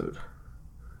episode.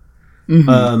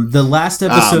 The last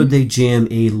episode they jam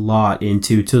a lot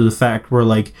into, to the fact where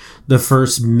like the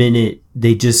first minute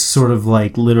they just sort of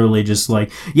like literally just like,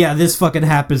 yeah, this fucking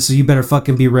happened, so you better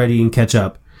fucking be ready and catch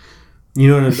up. You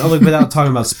know what like without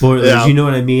talking about spoilers, Yeah. you know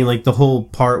what I mean? Like the whole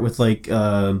part with like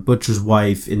Butcher's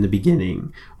wife in the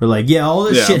beginning. Where like, yeah, all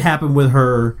this shit happened with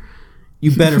her.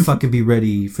 You better fucking be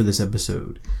ready for this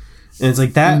episode. And it's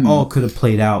like that all could have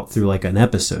played out through like an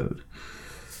episode.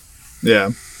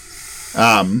 Yeah.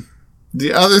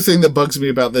 The other thing that bugs me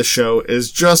about this show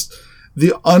is just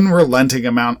the unrelenting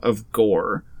amount of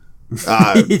gore.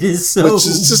 It is so. Which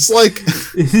is just like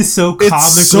it is so comically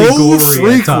it's so gory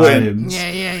frequent. at times.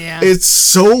 Yeah. It's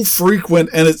so frequent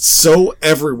and it's so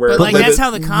everywhere. But like that's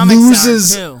how the comics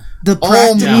loses are too. The all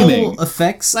practical meaning.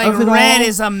 effects Like of it red all,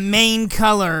 is a main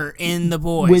color in the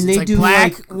boys. When It's they like do,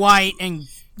 black, like- white, and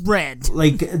red.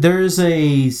 like there's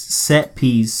a set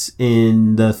piece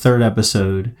in the third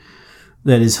episode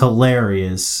that is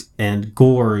hilarious and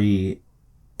gory,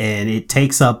 and it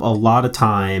takes up a lot of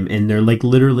time, and they're like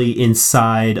literally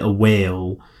inside a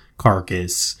whale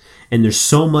carcass, and there's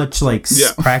so much like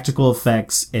practical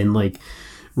effects and like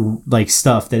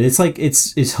stuff that it's like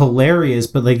it's hilarious,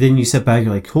 but like then you sit back and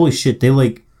you're like, holy shit, they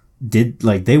like did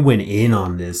like they went in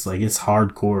on this, like it's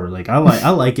hardcore. Like I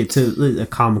like it to a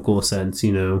comical sense,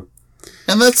 you know.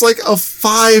 And that's like a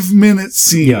 5-minute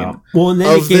scene well, and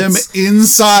then of them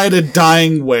inside a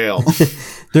dying whale.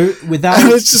 Without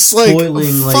and it's just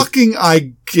spoiling, fucking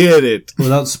I get it.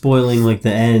 Without spoiling like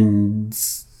the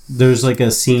ends, there's like a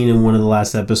scene in one of the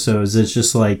last episodes that's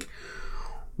just like,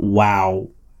 wow,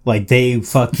 like they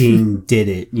fucking did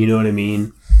it. You know what I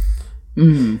mean?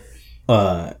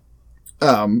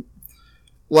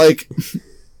 Like,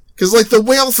 because like the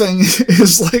whale thing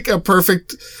is like a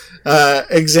perfect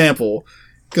example.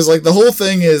 Because like the whole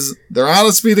thing is they're on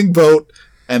a speeding boat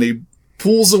and he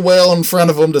pulls a whale in front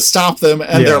of them to stop them,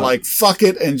 and they're like, fuck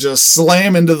it, and just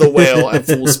slam into the whale at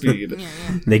full speed.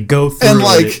 They go through and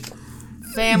like it.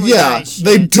 Family Guy shit.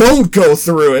 They don't go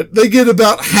through it. They get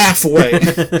about halfway. And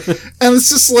it's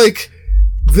just like,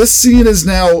 this scene is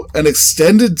now an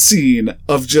extended scene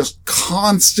of just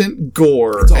constant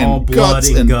gore and guts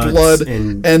and blood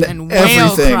and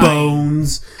everything.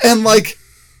 Bones. And like,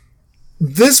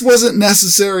 this wasn't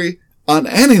necessary on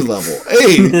any level.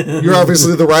 A, you're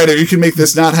obviously the writer. You can make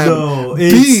this not happen. No,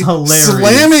 it's B, hilarious.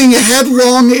 slamming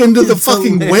headlong into the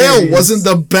fucking hilarious. whale wasn't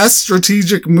the best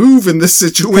strategic move in this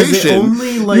situation.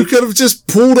 Only, like, you could have just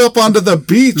pulled up onto the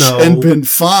beach and been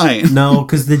fine. No,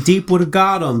 because the deep would have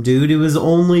got him, dude. It was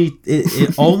only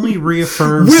it only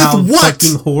reaffirms how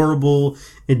fucking horrible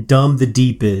and dumb the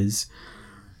deep is,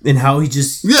 and how he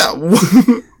just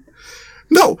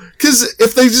No, because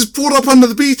if they just pulled up onto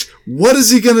the beach, what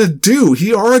is he gonna do?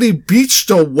 He already beached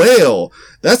a whale.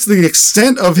 That's the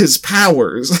extent of his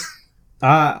powers.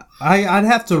 I'd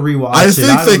have to rewatch I it.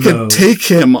 think they could take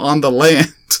him on the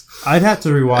land. I'd have to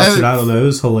rewatch it. I don't know. It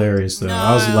was hilarious though.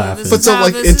 I was laughing.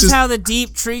 This is how the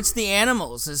deep treats the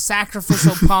animals as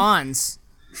sacrificial pawns.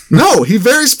 No, he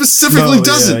very specifically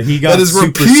doesn't. He got that is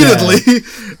repeatedly he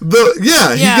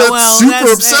got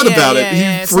super upset about it.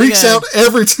 He freaks out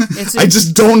every time. I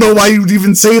just don't know why you would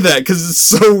even say that, because it's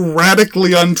so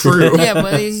radically untrue. Yeah,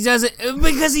 but he does it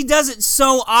because he does it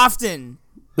so often.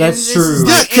 That's true.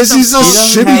 Yeah, because he's a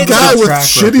shitty guy with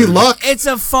shitty luck. It's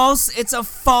a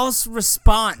false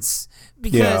response,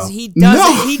 because he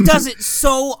does it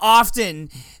so often.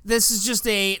 This is just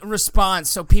a response,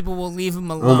 so people will leave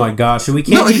him alone. Oh my gosh, we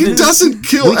can't. No, he doesn't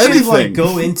kill anything. Like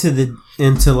go into the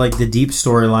deep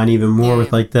storyline even more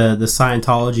with like the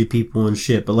Scientology people and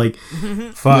shit. But like,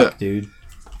 fuck, dude.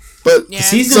 But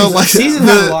season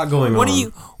had a lot going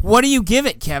on. What do you give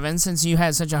it, Kevin? Since you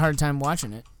had such a hard time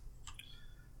watching it,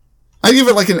 I give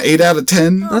it like an 8 out of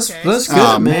 10. That's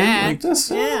good, man. Like,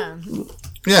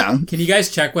 Yeah. Can you guys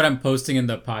check what I'm posting in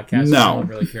the podcast? No. I'm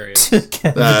really curious.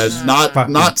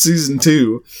 Not season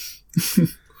 2.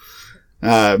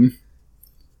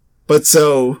 But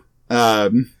so,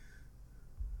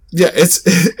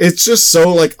 it's just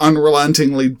so like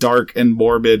unrelentingly dark and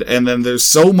morbid, and then there's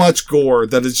so much gore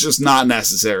that it's just not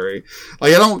necessary.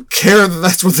 Like, I don't care that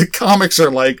that's what the comics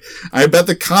are like. I bet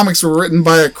the comics were written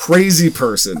by a crazy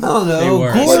person. I don't know. They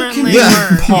were. Gore can be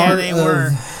part they were.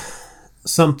 of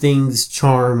something's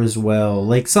charm as well.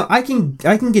 Like, so I can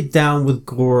get down with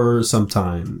gore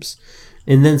sometimes,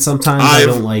 and then sometimes I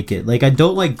don't like it. Like, I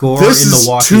don't like gore in The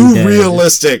Walking Dead. This is too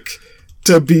realistic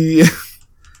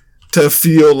to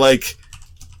feel like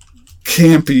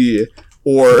campy,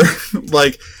 or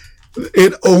like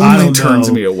it only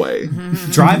turns me away.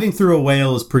 Driving through a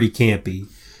whale is pretty campy.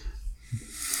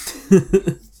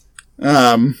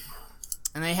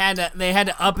 And they had to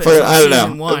up it. But I don't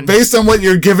season know. 1. Based on what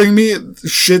you're giving me,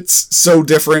 shit's so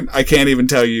different. I can't even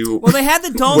tell you. Well, they had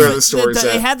the dolphin. Where the story's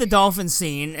they at. had the dolphin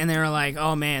scene, and they were like,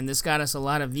 "Oh man, this got us a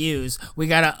lot of views. We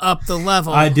got to up the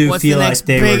level." I do What's feel the like next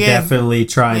they were big definitely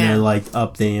trying to like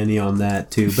up the ante on that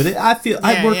too. But I feel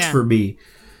it works for me.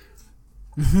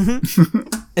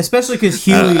 Especially because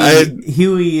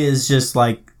Huey is just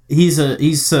like he's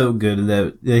so good at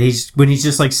that when he's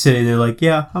just like sitting there like,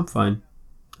 yeah, I'm fine.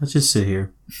 Let's just sit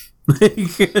here.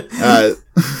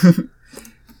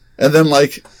 And then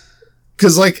like,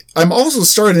 because like I'm also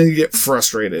starting to get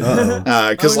frustrated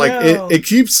because it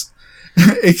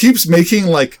keeps making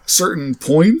like certain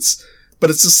points, but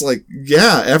it's just like,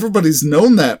 yeah, everybody's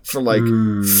known that for like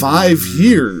 5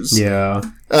 years. Yeah.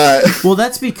 Well,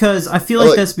 that's because I feel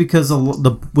like that's because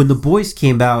when the boys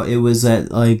came out, it was at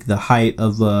like the height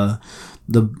of the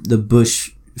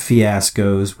Bush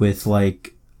fiascos with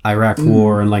like Iraq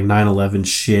War and like 9/11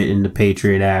 shit and the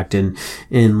Patriot Act and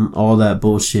all that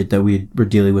bullshit that we were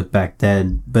dealing with back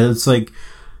then. But it's like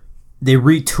they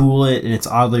retool it and it's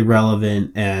oddly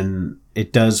relevant and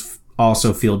it does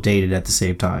also feel dated at the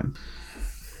same time.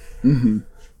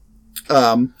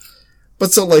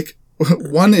 But so like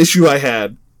one issue I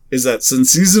had is that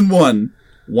since season 1,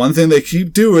 one thing they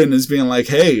keep doing is being like,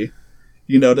 hey,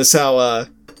 you notice how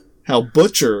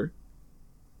Butcher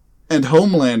and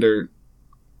Homelander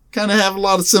kind of have a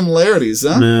lot of similarities,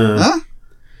 huh? Huh?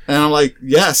 And I'm like,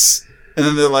 yes. And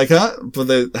then they're like, huh?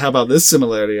 But how about this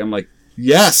similarity? I'm like,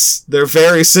 yes, they're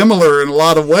very similar in a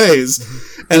lot of ways.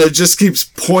 And it just keeps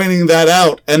pointing that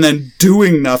out and then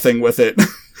doing nothing with it.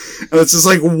 And it's just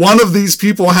like one of these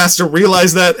people has to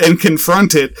realize that and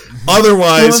confront it.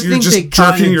 Otherwise, you're just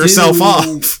jerking yourself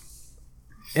off.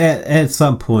 At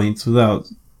some points without...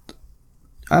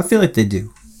 I feel like they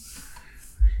do.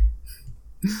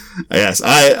 Yes,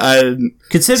 I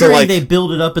considering they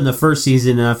build it up in the first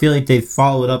season, and I feel like they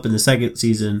follow it up in the second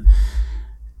season,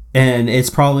 and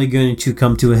it's probably going to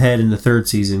come to a head in the third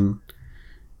season.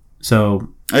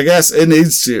 So I guess it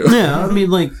needs to. Yeah, I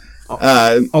mean, like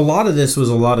a lot of this was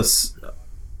a lot of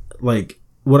like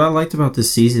what I liked about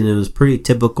this season. It was pretty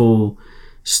typical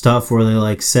stuff where they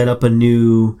like set up a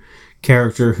new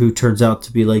character who turns out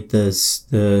to be like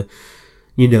the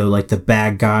you know, like the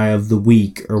bad guy of the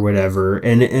week or whatever,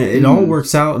 and it all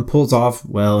works out and pulls off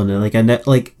well. And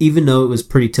like even though it was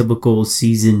pretty typical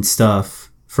season stuff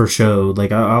for show,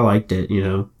 like I liked it. You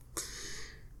know,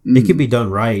 it could be done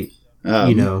right.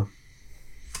 You know,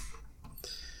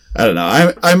 I don't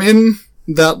know. I'm in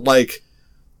that like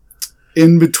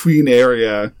in between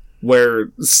area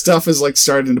where stuff is like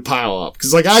starting to pile up,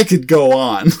 because like I could go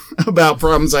on about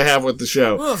problems I have with the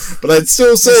show, but I'd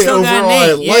still say overall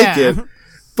I like it.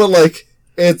 But like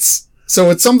it's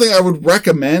something I would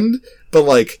recommend, but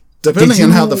like depending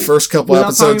on how the first couple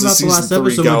episodes of season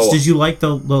 3 go. Did you like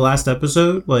the last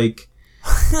episode? Like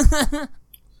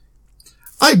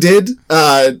I did.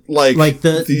 Like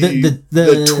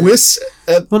the twist.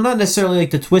 Well, not necessarily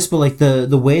like the twist, but like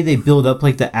the way they build up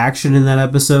like the action in that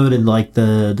episode and like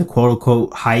the quote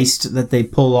unquote heist that they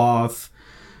pull off.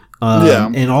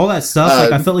 And all that stuff.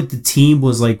 Like I felt like the team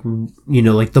was like, you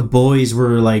know, like the boys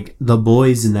were like the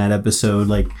boys in that episode,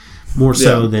 like more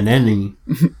so than any.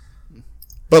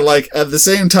 But like at the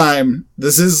same time,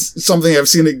 this is something I've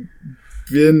seen it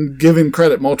been given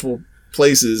credit multiple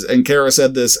places, and Kara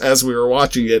said this as we were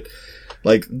watching it.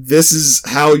 Like, this is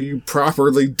how you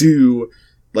properly do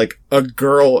like a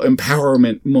girl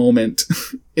empowerment moment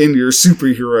in your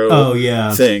superhero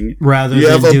thing. Rather you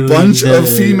than have a bunch of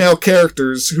female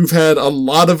characters who've had a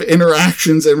lot of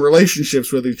interactions and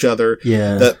relationships with each other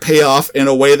that pay off in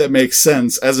a way that makes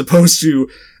sense, as opposed to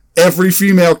every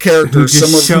female character,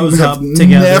 some of whom have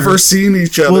never seen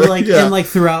each other. Well, like, and like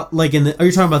throughout, like in the, are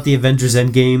you talking about the Avengers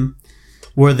Endgame,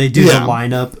 where they do the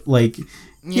lineup? Like,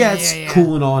 it's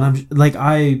cool and all, and I'm like,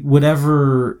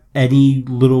 whatever any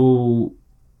little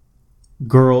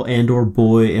girl and or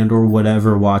boy and or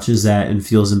whatever watches that and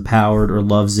feels empowered or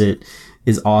loves it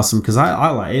is awesome, because I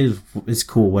like it. It's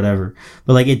cool, whatever,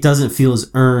 but like it doesn't feel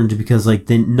as earned because like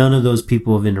then none of those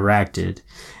people have interacted,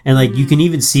 and like you can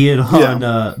even see it on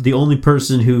the only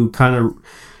person who kind of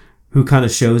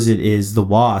shows it is the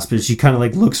Wasp, but she kind of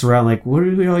like looks around like, what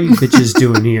are all you bitches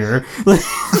doing here? But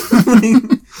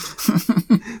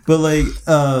like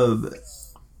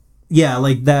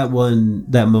like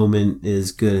that moment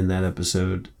is good in that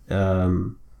episode.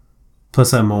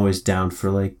 Plus I'm always down for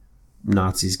like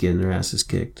Nazis getting their asses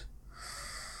kicked.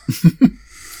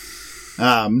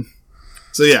 So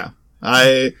yeah,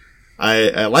 I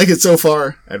like it so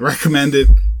far. I'd recommend it,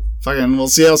 we'll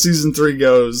see how season 3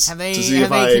 goes to see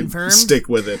if I confirmed? stick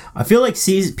with it. I feel like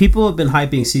people have been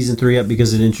hyping season 3 up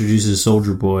because it introduces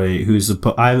Soldier Boy, who's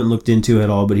I haven't looked into at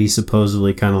all, but he's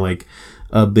supposedly kind of like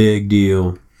a big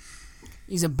deal.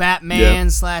 He's a Batman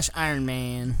 / Iron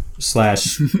Man /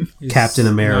 Captain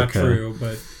America. Not true,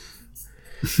 but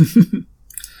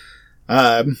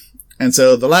and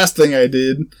so the last thing I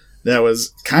did that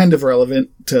was kind of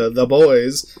relevant to The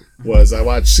Boys was I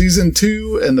watched season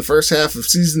 2 and the first half of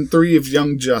season 3 of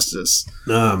Young Justice.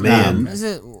 Oh man,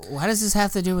 why does this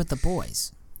have to do with The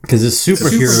Boys? Because it's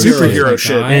superhero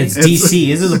shit, and it's DC.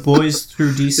 Is it The Boys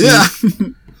through DC? Yeah,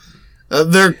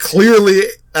 they're clearly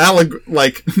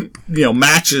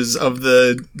matches of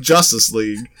the Justice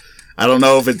League. I don't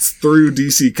know if it's through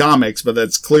DC Comics, but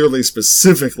that's clearly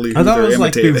specifically who I thought it they're was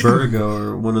imitating. like through Vertigo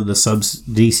or one of the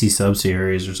DC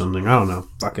subseries or something. I don't know.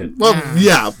 Fuck it. Well,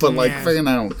 yeah, but fucking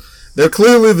I don't. They're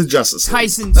clearly the Justice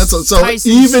League.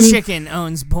 Tyson's Chicken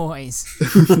owns Boys.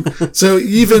 So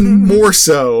even more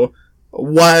so,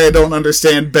 why I don't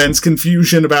understand Ben's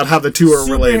confusion about how the two are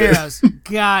related.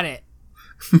 Got it.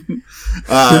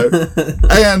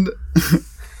 And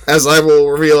as I will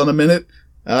reveal in a minute,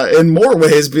 in more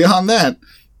ways beyond that.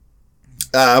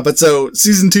 But so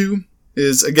season 2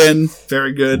 is again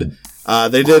very good.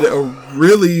 They did a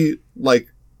really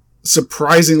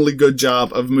surprisingly good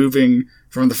job of moving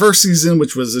from the first season,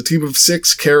 which was a team of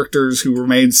 6 characters who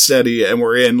remained steady and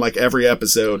were in every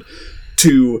episode,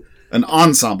 to an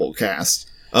ensemble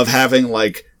cast of having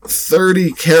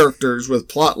 30 characters with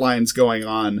plot lines going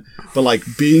on, but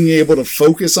being able to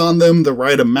focus on them the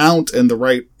right amount and the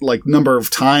right number of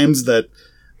times that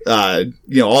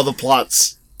all the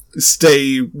plots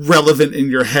stay relevant in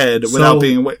your head without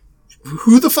being.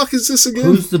 Who the fuck is this again?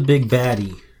 Who's the big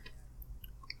baddie?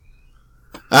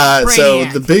 So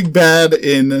the big bad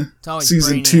in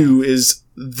season Brainiac. 2 is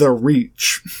the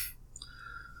Reach.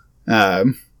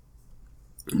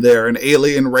 They're an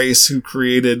alien race who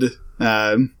created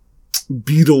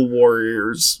beetle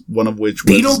warriors, one of which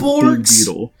was Beetleborgs? Blue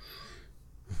Beetle.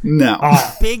 No.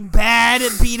 Big bad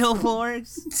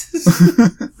Beetleborgs.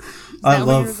 I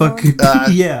love fucking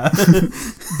yeah.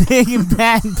 Big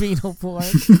bad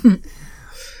Beetleborgs.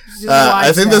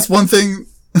 I think that's one thing.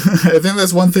 I think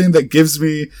that's one thing that gives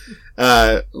me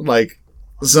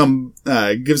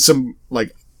gives some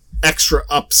extra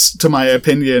ups to my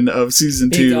opinion of season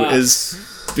 2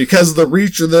 is because the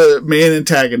Reach are the main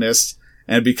antagonist,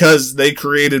 and because they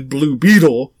created Blue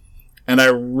Beetle, and I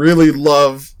really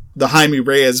love the Jaime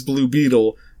Reyes Blue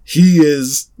Beetle. He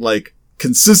is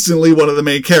consistently one of the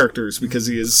main characters because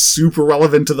he is super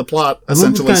relevant to the plot,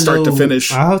 essentially start to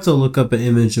finish. I'll have to look up an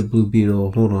image of Blue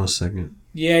Beetle. Hold on a second.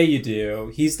 Yeah, you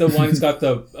do. He's the one who's got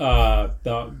the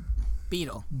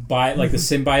beetle the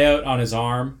symbiote on his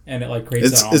arm, and it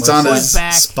creates an armor. It's on his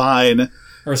back. spine.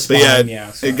 Or spine,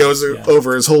 it goes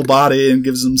over his whole body and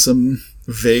gives him some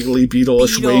vaguely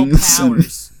beetle-ish wings.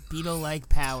 Powers. Beetle-like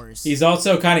powers. He's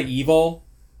also kind of evil.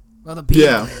 Well, the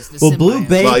beetle is the Well, Blue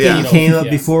Bacon came up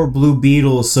before Blue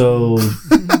Beetle, so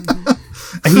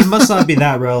he must not be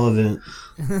that relevant.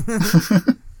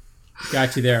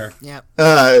 Got you there. Yep.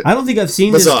 I don't think I've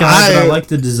seen this guy, but I like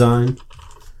the design.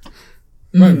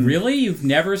 Wait, really? You've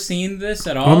never seen this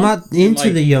at all? I'm not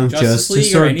into the Young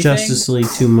Justice or Justice League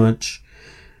too much.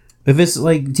 If it's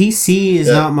DC is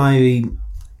not my...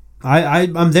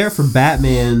 I'm there for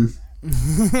Batman.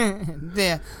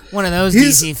 Yeah, one of those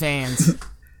DC fans.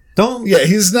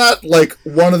 He's not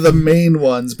one of the main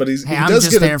ones, but he does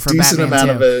get a decent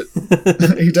amount of it.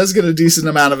 He does get a decent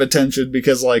amount of attention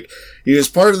because he was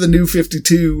part of the New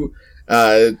 52.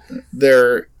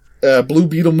 Their Blue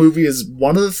Beetle movie is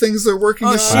one of the things they're working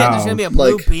on. Oh shit! There's gonna be a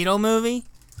Blue Beetle movie.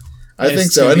 I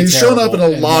think so, and he's shown up in a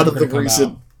lot of the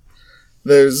recent.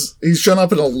 He's shown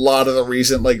up in a lot of the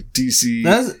recent DC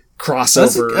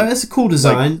crossover. That's a cool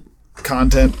design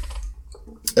content.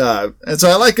 And so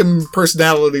I like him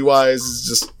personality-wise. He's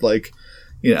just a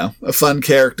fun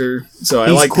character. So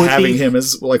I like having him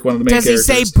as one of the main characters.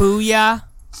 Does he say booyah?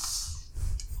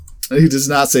 He does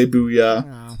not say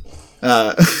booyah.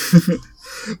 Oh.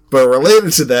 But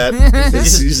related to that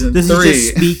is season 3. Does he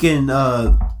just speak in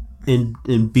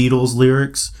Beatles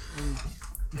lyrics?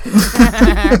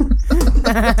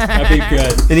 That'd be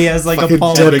good. And he has a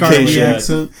Paul McCartney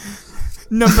accent.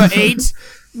 Number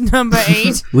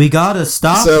 8. We gotta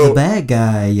stop the bad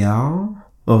guy, y'all.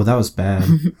 Oh, that was bad.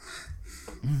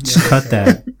 Just cut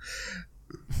that.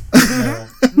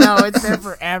 No, it's there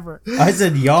forever. I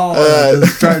said y'all. I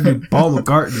was trying to do Paul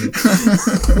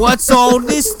McCartney. What's all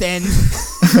this then?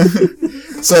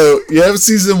 So you have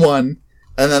season 1,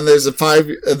 and then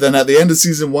then at the end of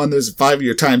season 1, there's a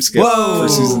 5-year time skip for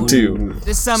season 2.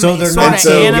 This so they're not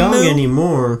so young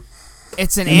anymore.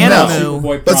 It's an anime.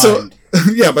 But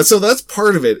so that's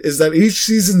part of it, is that each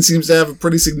season seems to have a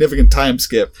pretty significant time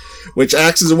skip, which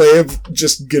acts as a way of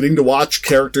just getting to watch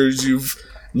characters you've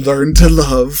learned to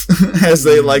love as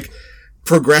they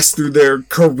progress through their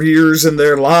careers and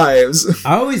their lives.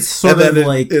 I always sort of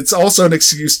it's also an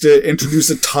excuse to introduce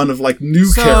a ton of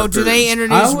new characters. So do they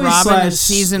introduce Robin in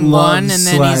season 1 and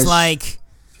then he's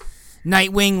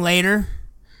Nightwing later?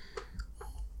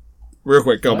 Real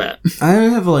quick, go back. I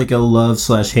have a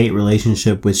love/hate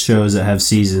relationship with shows that have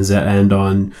seasons that end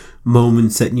on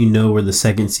moments that where the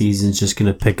second season's just going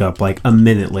to pick up a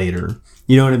minute later.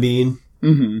 You know what I mean?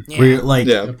 Mm-hmm. Yeah. Where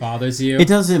you're it bothers you? It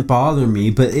doesn't bother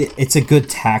me, but it's a good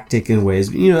tactic in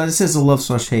ways. This is a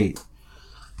love/hate.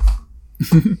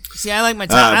 See, I like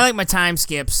my time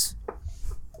skips.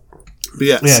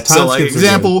 But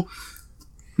example,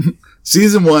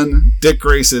 season 1, Dick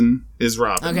Grayson is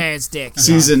Robin. Okay, it's Dick.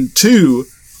 Season 2,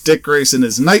 Dick Grayson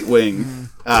is Nightwing.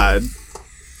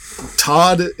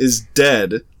 Todd is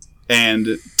dead,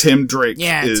 and Tim Drake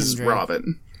is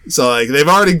Robin. So they've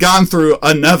already gone through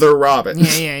another Robin.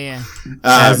 Yeah.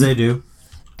 As they do.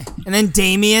 And then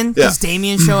Damian. Does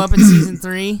Damian show up in season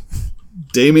 3?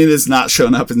 Damian is not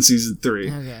shown up in season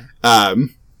 3. Okay.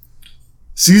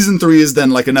 Season 3 is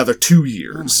then another 2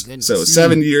 years. Oh my goodness. So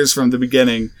 7 years from the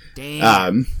beginning.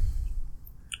 Damn.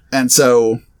 And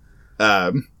so,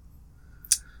 oh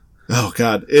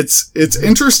god, it's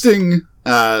interesting,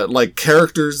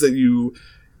 characters that you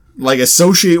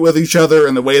associate with each other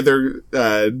and the way their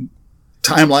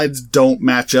timelines don't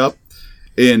match up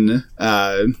in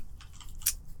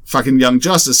fucking Young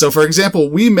Justice. So, for example,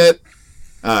 we met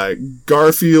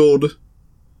Garfield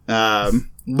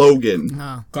Logan.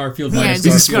 Oh. Garfield. Yeah,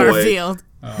 just Garfield.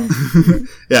 Oh.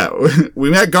 Yeah,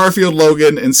 we met Garfield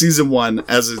Logan in season 1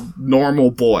 as a normal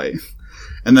boy.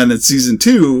 And then in season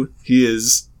 2, he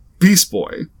is Beast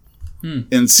Boy.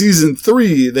 In season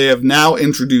 3, they have now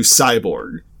introduced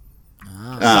Cyborg.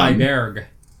 Cyborg.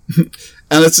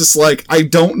 And it's just I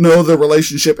don't know the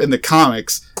relationship in the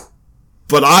comics,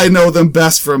 but I know them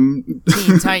best from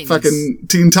Teen Titans. fucking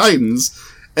Teen Titans.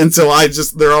 And so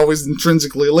they're always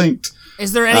intrinsically linked.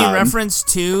 Is there any reference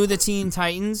to the Teen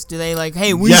Titans? Do they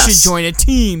hey, we should join a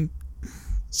team?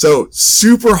 So,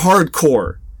 super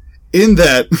hardcore in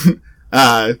that,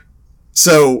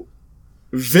 so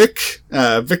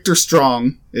Victor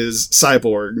Strong is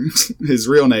Cyborg, his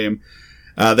real name.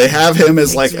 They have him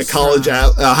as a college,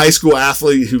 high school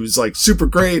athlete who's super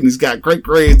great and he's got great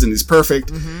grades and he's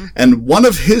perfect. Mm-hmm. And one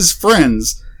of his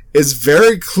friends is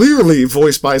very clearly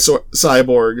voiced by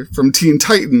Cyborg from Teen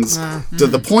Titans to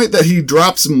the point that he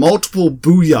drops multiple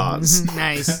booyahs.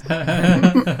 Nice.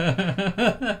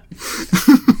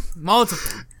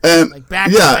 Multiple. And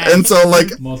back to back. And so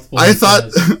multiple I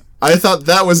thought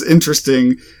that was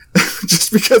interesting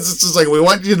just because it's just we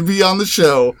want you to be on the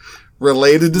show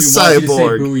related to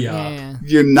Cyborg. Yeah.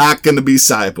 You're not going to be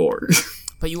Cyborg.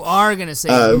 But you are going to say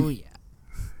booyah.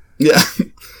 Yeah.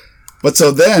 But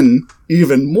so then,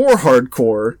 even more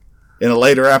hardcore, in a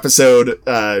later episode,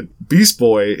 Beast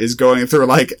Boy is going through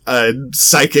a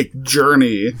psychic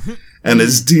journey and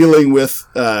is dealing with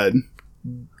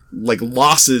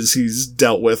losses he's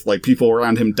dealt with, people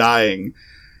around him dying.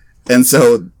 And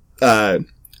so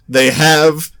they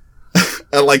have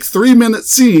a 3-minute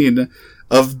scene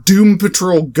of Doom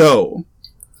Patrol Go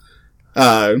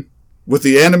with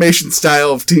the animation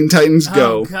style of Teen Titans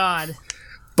Go. Oh god.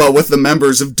 But with the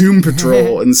members of Doom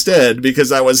Patrol instead, because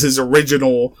that was his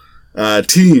original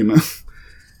team.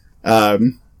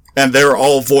 And they're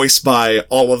all voiced by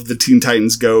all of the Teen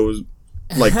Titans Go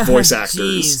voice actors.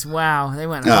 Jeez, wow, they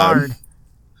went hard.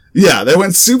 Yeah, they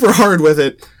went super hard with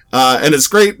it. And it's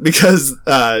great because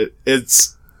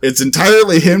it's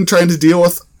entirely him trying to deal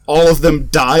with all of them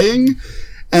dying.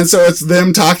 And so it's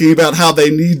them talking about how they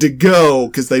need to go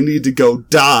because they need to go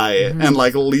die and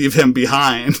leave him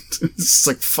behind.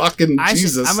 It's fucking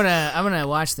Jesus. I'm gonna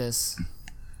watch this.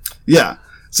 Yeah.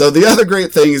 So the other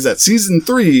great thing is that season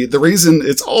 3, the reason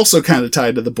it's also kind of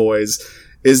tied to the boys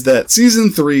is that season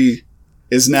 3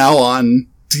 is now on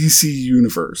DC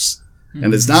Universe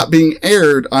and it's not being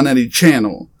aired on any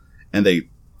channel. And they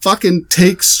fucking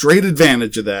take straight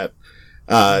advantage of that.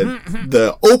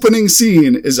 The opening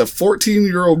scene is a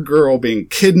 14-year-old girl being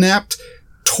kidnapped,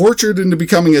 tortured into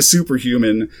becoming a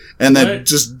superhuman, and then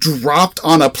just dropped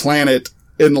on a planet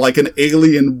in an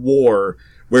alien war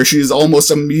where she is almost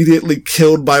immediately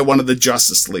killed by one of the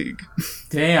Justice League.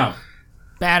 Damn.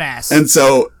 Badass. And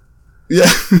so, Yeah,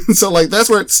 so like that's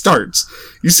where it starts.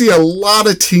 You see a lot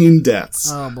of teen deaths.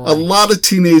 Oh, boy. A lot of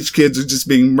teenage kids are just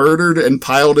being murdered and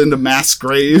piled into mass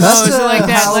graves. That's is it like that,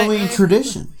 Halloween like-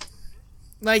 tradition.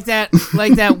 Like that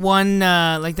one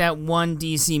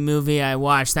DC movie I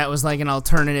watched that was like an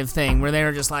alternative thing where they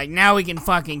were just like, now we can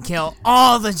fucking kill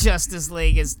all the Justice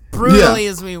League as brutally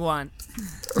as we want.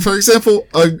 For example,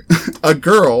 a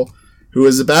girl who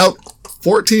is about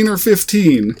 14 or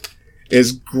 15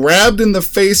 is grabbed in the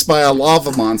face by a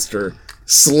lava monster,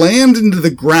 slammed into the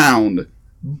ground,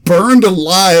 burned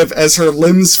alive as her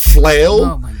limbs flail.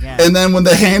 Oh my god. And then when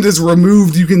the hand is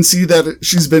removed, you can see that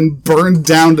she's been burned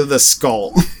down to the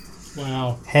skull.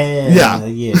 Wow. Hell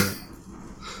yeah.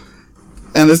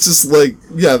 And it's just like,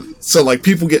 yeah, so like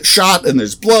people get shot and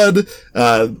there's blood.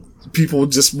 People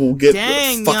just will get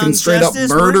Dang, fucking Young straight Justice,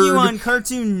 up murdered. weren't you on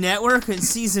Cartoon Network in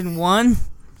season 1?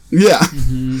 Yeah.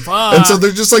 Fuck. And so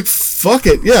they're just like, fuck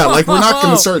it. Yeah, like we're not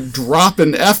going to start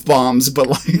dropping F-bombs, but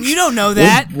like... You don't know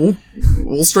that.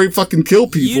 We'll straight fucking kill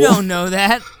people. You don't know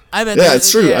that. I bet. Yeah, it's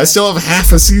true. Yeah. I still have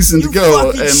half a season to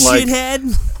go, fucking and like...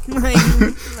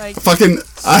 shithead. like Fucking...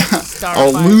 I'll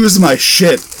Starfire. lose my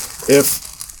shit if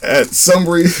at some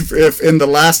if in the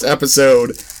last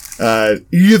episode,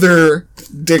 either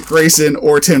Dick Grayson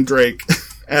or Tim Drake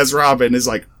as Robin is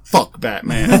like, fuck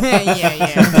Batman.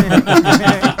 yeah.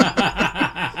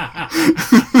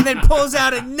 And then pulls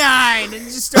out a 9 and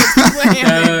just starts playing.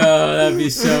 Oh, that'd be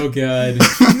so good.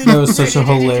 That was such a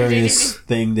hilarious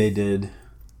thing they did.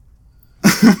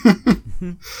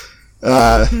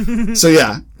 So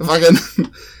yeah, fucking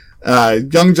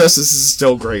Young Justice is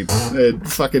still great. It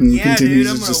fucking Yeah, continues dude,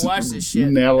 I'm to gonna just watch this shit.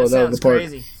 nail That it out of sounds the park.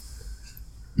 crazy.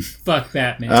 Fuck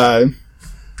Batman.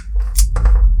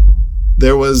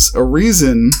 There was a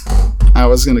reason I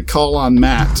was going to call on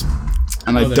Matt,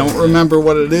 and I don't remember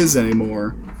what it is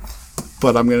anymore,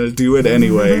 but I'm going to do it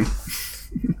anyway.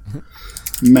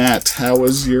 Matt, how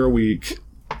was your week?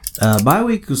 My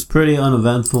week was pretty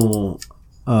uneventful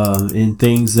in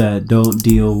things that don't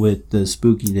deal with the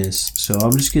spookiness. So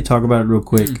I'm just going to talk about it real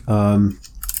quick.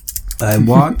 I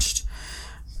watched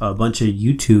a bunch of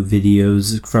YouTube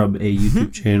videos from a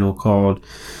YouTube channel called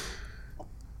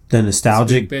The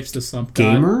Nostalgic Bitch, the Slump God.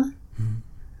 Gamer.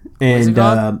 What's it And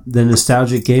called? The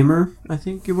Nostalgic Gamer, I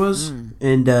think it was.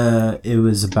 And it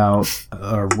was about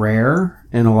Rare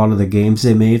and a lot of the games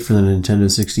they made for the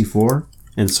Nintendo 64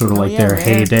 and sort of like their Rare.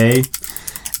 heyday.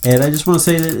 And I just want to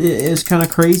say that it's kind of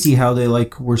crazy how they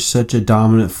like were such a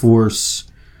dominant force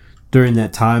during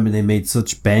that time, and they made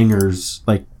such bangers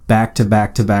like back to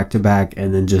back to back to back,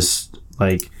 and then just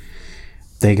like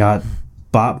they got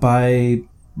bought by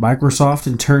Microsoft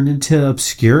and turned into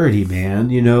obscurity,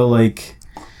 man. You know, like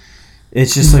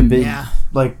it's just like been, Yeah.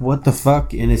 like what the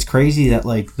fuck. And it's crazy that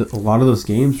like a lot of those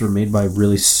games were made by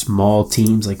really small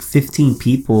teams. Like 15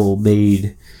 people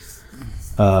made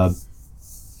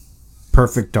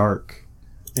Perfect Dark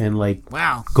and like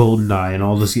Wow. GoldenEye and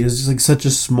all this. It's just like such a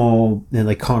small, and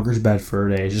like Conker's Bad Fur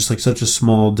Day. It's just like such a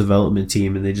small development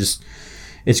team, and they just,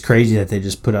 it's crazy that they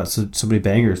just put out so many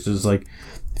bangers. It's like,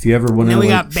 if you ever want to, Then we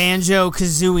like, got Banjo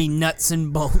Kazooie Nuts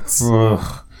and Bolts.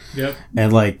 ugh. Yep.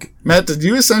 And like, Matt, did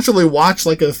you essentially watch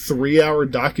like a 3-hour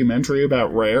documentary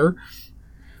about Rare?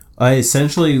 I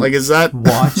essentially Like, is that...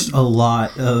 watched a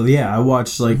lot of, I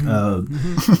watched like a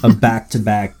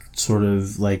back-to-back sort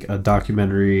of like a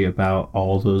documentary about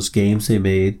all those games they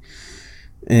made,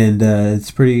 and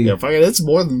it's pretty, Yeah, fuck it, it's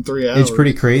more than 3 hours. it's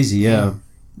pretty crazy. Yeah.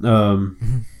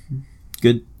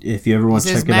 Good if you ever want to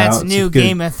This is check it Matt's out. new It's a good,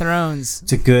 Game of Thrones.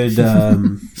 it's a good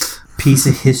piece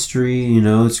of history. You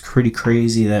know, it's pretty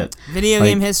crazy that Video like,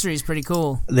 game history is pretty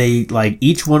cool. they like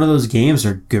each one of those games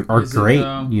are Is it, great.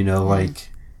 though? You know,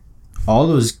 like all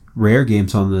those Rare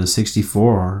games on the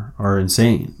 64 are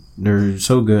insane. They're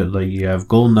so good. Like you have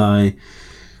GoldenEye,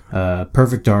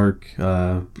 Perfect Dark,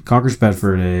 Conker's Bad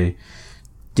Fur Day,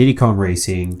 Diddy Kong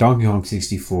Racing, Donkey Kong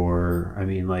 64. I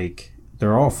mean, like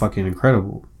they're all fucking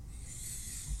incredible.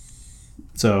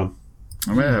 So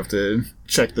I'm gonna have to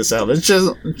check this out. This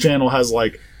channel has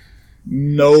like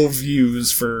no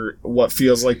views for what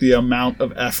feels like the amount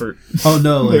of effort. oh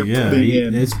no, like They're yeah, putting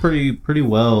in. it's pretty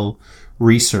well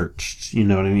researched. You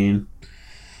know what I mean?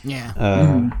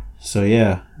 Yeah. So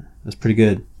yeah, that's pretty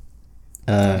good.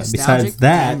 Besides Nostalgic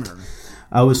that, gamer.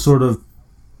 I was sort of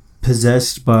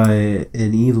possessed by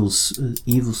an evil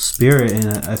spirit, and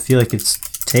I feel like it's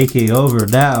taking over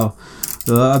now.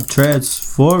 I'm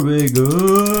transforming.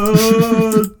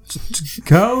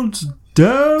 Count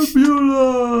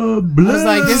Dabula. I was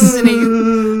like, this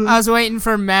isn't. I was waiting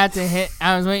for Matt to hit.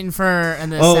 I was waiting for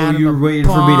the sound you of were a waiting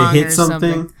for me to bong hit or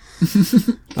something?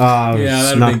 Yeah, it's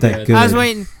that'd not be that good. good. I was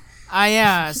waiting.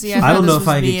 See, I don't know if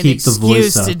I can keep the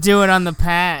voice up to do it on the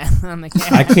pad on the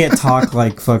camera. I can't talk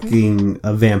like fucking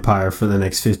a vampire for the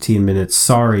next 15 minutes.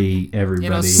 Sorry, everybody.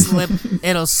 It'll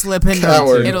slip into.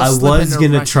 I was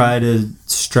gonna try to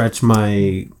stretch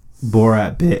my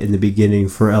Borat bit in the beginning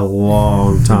for a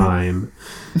long time,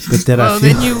 but then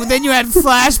then you had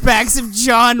flashbacks of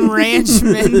John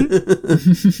Ranchman.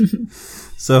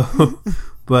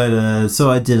 So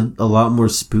I did a lot more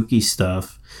spooky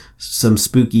stuff. Some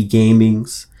spooky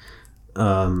gamings.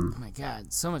 Oh my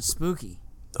god, so much spooky.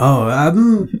 Oh,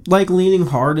 I'm like leaning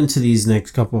hard into these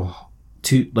next couple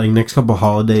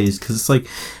holidays because it's like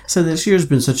I said, this year's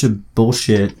been such a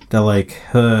bullshit that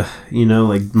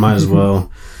might as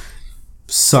well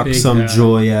suck some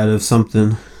joy out of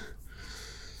something.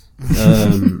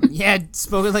 Yeah,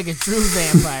 spoken like a true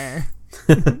vampire.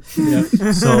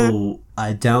 So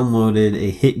I downloaded a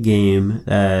hit game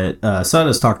that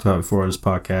Sada's talked about before on this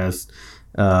podcast.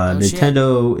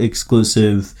 Nintendo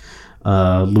exclusive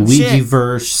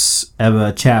Luigiverse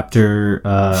chapter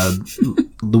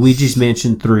Luigi's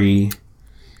Mansion 3.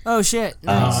 Oh shit!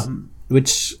 Nice.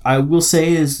 Which I will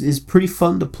say is pretty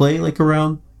fun to play like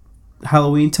around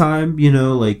Halloween time.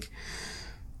 It's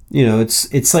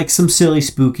like some silly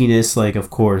spookiness. Like of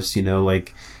course,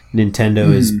 like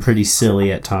Nintendo is pretty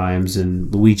silly at times,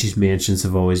 and Luigi's Mansions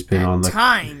have always been on the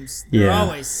times. They're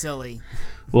always silly.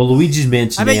 Well, Luigi's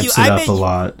Mansion amps it up a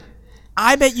lot.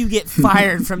 I bet you get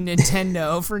fired from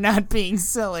Nintendo for not being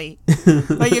silly.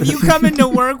 Like if you come into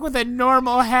work with a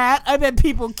normal hat, I bet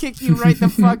people kick you right the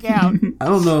fuck out. I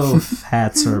don't know if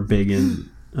hats are big in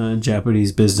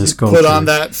Japanese business culture. Put on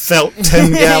that felt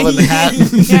 10-gallon hat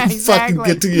and exactly. fucking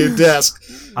get to your desk.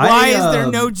 Why is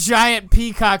there no giant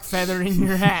peacock feather in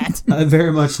your hat? I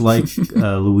very much like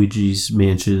Luigi's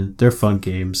Mansion. They're fun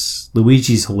games.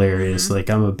 Luigi's hilarious. Like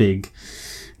I'm a big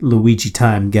Luigi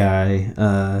time guy.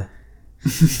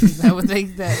 That's what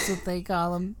they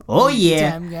call him? Oh Luigi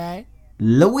yeah, time guy.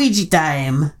 Luigi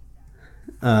time.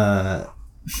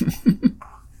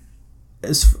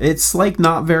 It's like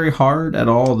not very hard at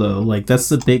all though. Like that's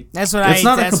the big. That's what I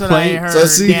heard.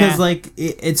 Because like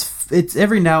it's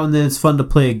every now and then it's fun to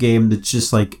play a game that's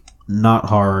just like not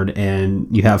hard and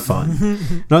you have fun.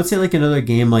 And I'd say like another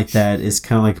game like that is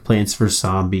kind of like Plants vs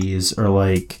Zombies or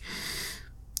like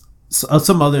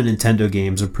some other Nintendo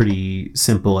games are pretty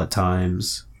simple at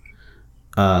times.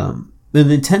 The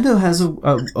Nintendo has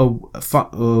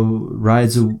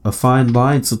rides a fine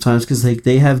line sometimes because like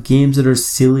they have games that are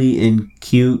silly and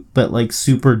cute but like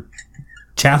super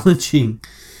challenging.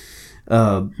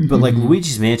 But like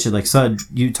Luigi's Mansion, like Sud,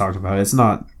 you talked about it, it's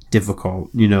not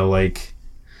difficult. The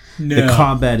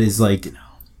combat is like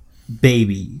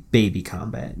baby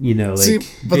combat. See,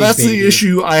 but that's the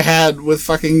issue I had with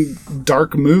fucking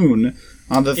Dark Moon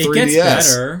on the 3DS. It gets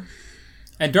better,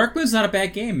 and Dark Moon's not a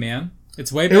bad game, man. It's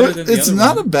way better than the other one. It's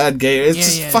not a bad game.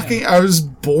 It's fucking... I was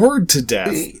bored to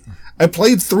death. I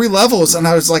played 3 levels and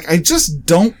I was like, I just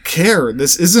don't care.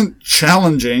 This isn't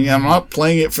challenging. I'm not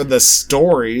playing it for the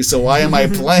story, so why am I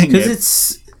playing it?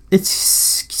 Because it's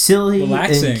silly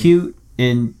relaxing and cute,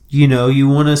 and you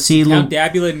want to see... Count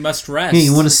Dabulan must rest. Yeah,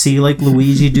 you want to see like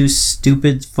Luigi do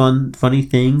stupid, funny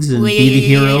things and be the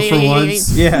hero for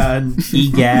once. Yeah, and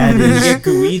Egad is...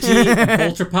 Luigi,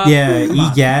 Polterpup. Yeah,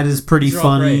 Egad is pretty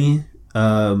funny.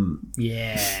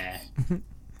 Yeah.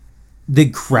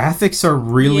 The graphics are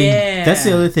really... That's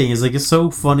the other thing, is like it's so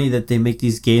funny that they make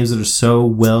these games that are so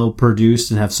well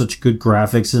produced and have such good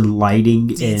graphics and lighting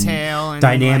detail and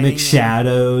dynamic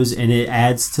shadows, and it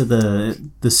adds to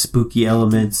the spooky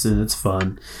elements, and it's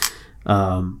fun.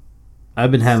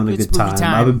 I've been having a good time.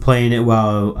 I've been playing it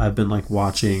while I've been like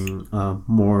watching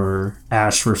more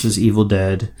Ash vs. Evil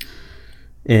Dead,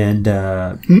 and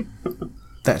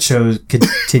that show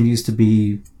continues to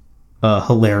be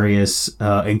hilarious,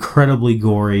 incredibly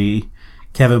gory.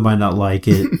 Kevin might not like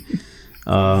it.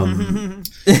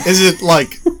 Is it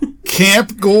like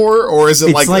camp gore, or is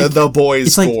it like the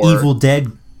boys gore? It's like Evil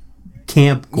Dead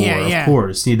camp gore, of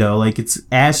course. Like it's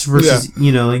Ash versus,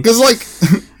 Because like,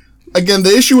 again,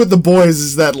 the issue with the boys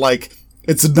is that like,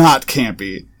 it's not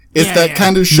campy. It's that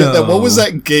kind of shit that, what was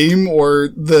that game or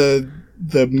the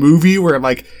movie where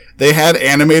like, they had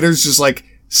animators just like,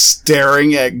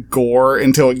 staring at gore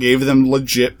until it gave them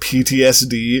legit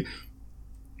PTSD.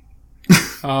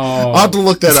 I'll have to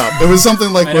look that up. It was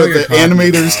something like where the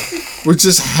animators were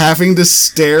just having to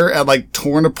stare at like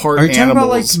torn apart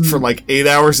animals for like 8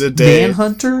 hours a day.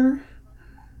 Manhunter?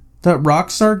 That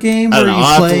Rockstar game where you play,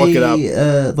 have to look it up.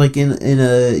 Like in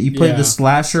a you play the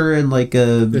slasher and like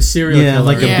a the serial killer.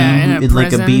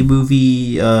 like a B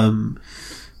movie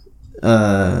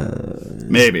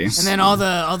Maybe. And then all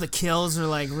the kills are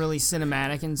like really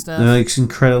cinematic and stuff. It's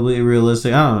incredibly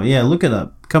realistic. I don't know. Yeah, look it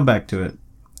up. Come back to it.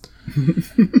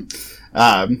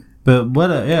 But what?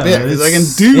 I can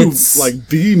do like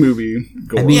B movie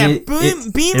gore. I mean, yeah,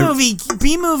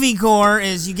 B movie gore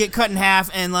is you get cut in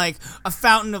half and like a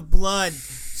fountain of blood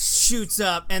shoots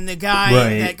up, and the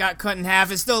guy that got cut in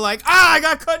half is still like, I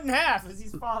got cut in half as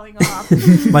he's falling off.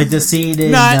 Like the scene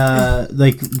in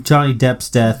like Johnny Depp's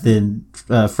death in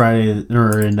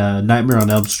Nightmare on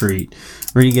Elm Street,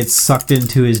 where he gets sucked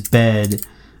into his bed,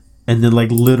 and then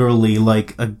like literally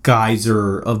like a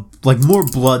geyser of like more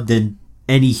blood than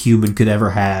any human could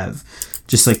ever have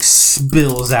just like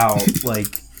spills out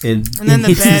like and then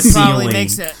the bed probably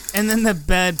makes it, and then the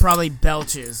bed probably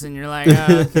belches, and you're like,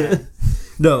 oh, okay.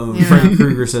 No, Freddy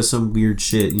Krueger says some weird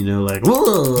shit, like,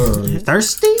 whoa,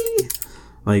 thirsty?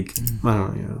 Like, I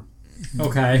don't know.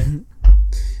 Okay.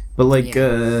 But like,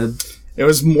 it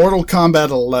was Mortal Kombat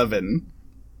 11.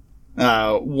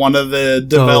 One of the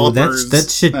developers that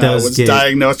shit was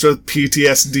diagnosed with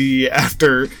PTSD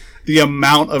after the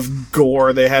amount of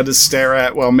gore they had to stare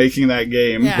at while making that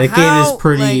game. Yeah, that game is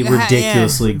pretty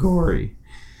ridiculously gory.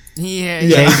 Yeah.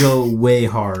 They go way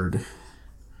hard.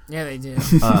 Yeah, they do.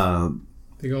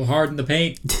 They go hard in the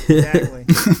paint. Exactly.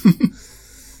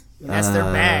 That's their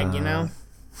bag,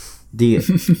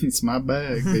 It's my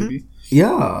bag, baby.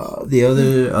 Yeah. The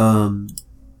other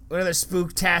what other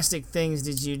spooktastic things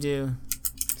did you do?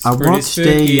 I watched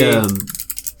a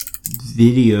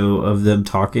video of them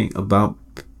talking about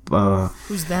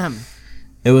who's them?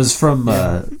 It was from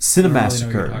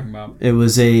Cinemassacre. It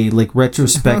was a like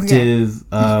retrospective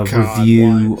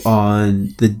review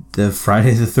on the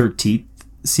Friday the 13th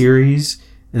series,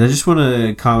 and I just want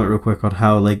to comment real quick on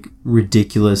how like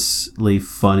ridiculously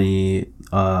funny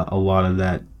a lot of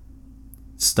that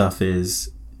stuff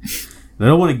is. I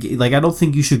don't want to I don't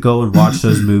think you should go and watch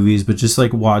those movies, but just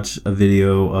like watch a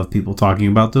video of people talking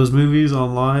about those movies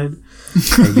online,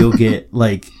 and you'll get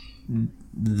like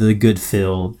the good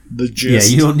feel. The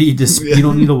gist. Yeah, you don't need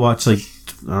to watch like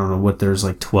I don't know what there's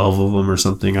like 12 of them or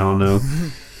something. I don't know.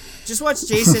 Just watch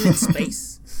Jason in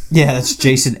Space. Yeah, that's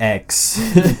Jason X.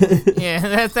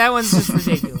 Yeah, that one's just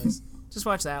ridiculous. Just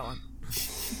watch that one.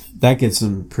 That gets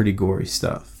some pretty gory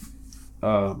stuff.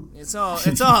 It's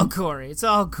all gory. It's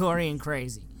all gory and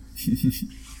crazy.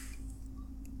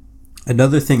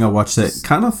 Another thing I watched that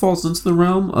kind of falls into the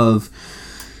realm of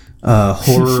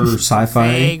horror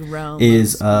sci-fi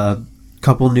is a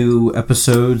couple new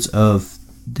episodes of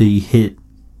the hit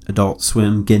Adult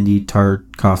Swim Genndy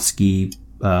Tartakovsky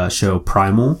show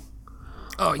Primal.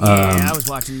 Oh yeah, I was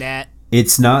watching that.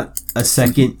 It's not a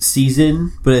second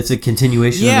season, but it's a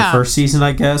continuation of the first season,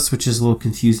 I guess, which is a little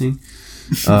confusing.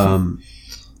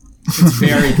 It's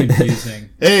very confusing.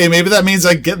 Hey, maybe that means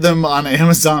I get them on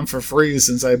Amazon for free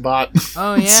since I bought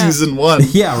season 1.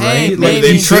 Yeah, right. Like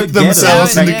they tricked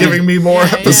themselves into giving me more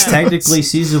episodes. It's technically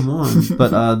season 1,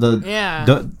 but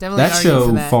that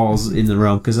show falls in the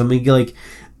realm because I mean, like,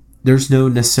 there's no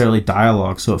necessarily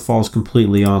dialogue, so it falls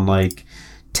completely on like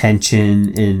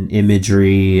tension and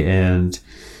imagery and.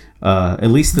 At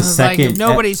least the second... Like if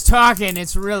nobody's talking,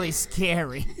 it's really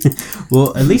scary.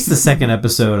 Well, at least the second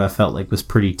episode I felt like was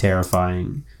pretty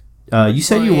terrifying. You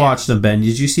said you watched them, Ben.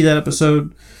 Did you see that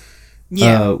episode?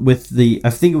 Yeah. With the... I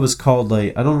think it was called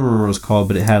like... I don't remember what it was called,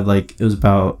 but it had like... It was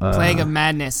about... Plague of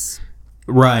Madness.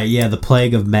 Right, yeah. The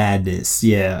Plague of Madness.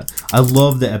 Yeah. I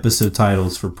love the episode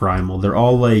titles for Primal. They're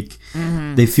all like...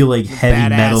 Mm-hmm. They feel like heavy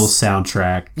metal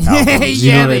soundtrack albums.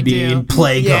 You know what I mean?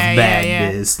 Plague of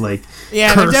Madness. Like...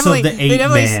 Curse of the Ape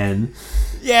Man.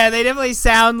 Yeah, they definitely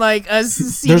sound like a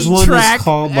CD There's one track that's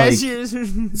called like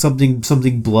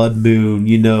something Blood Moon.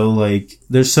 Like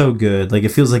they're so good. Like it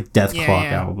feels like Death Clock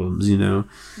albums.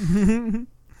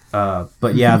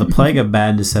 But yeah, the Plague of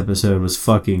Madness episode was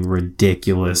fucking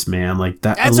ridiculous, man. Like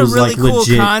that. That's was a really like cool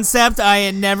legit. Concept I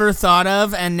had never thought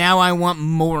of, and now I want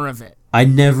more of it. I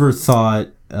never thought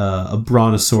a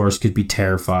brontosaurus could be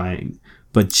terrifying.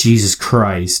 But Jesus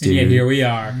Christ, dude. And yet here we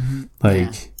are.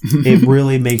 Like, it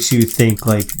really makes you think,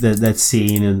 like, that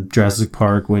scene in Jurassic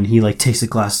Park when he, like, takes the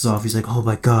glasses off. He's like, oh,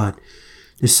 my God.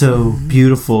 They're so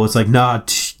beautiful. It's like, nah,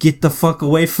 get the fuck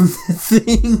away from that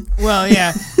thing. Well,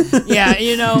 yeah. Yeah,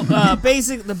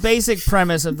 the basic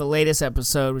premise of the latest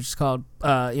episode, which is called,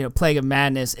 Plague of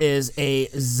Madness, is a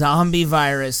zombie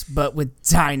virus, but with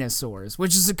dinosaurs,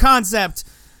 which is a concept...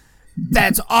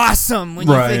 That's awesome when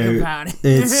you think about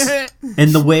it.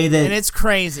 And the way that... And it's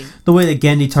crazy. The way that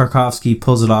Genndy Tartakovsky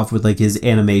pulls it off with, like, his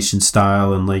animation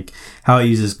style and, like, how he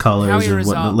uses colors and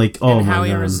whatnot. Like, oh, my God. How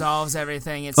he resolves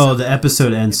everything. It's the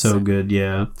episode ends so good,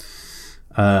 yeah.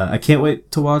 I can't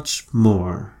wait to watch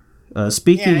more.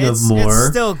 Speaking of more, it's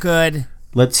still good.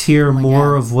 Let's hear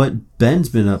more of what Ben's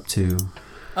been up to.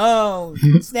 Oh,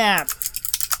 snap.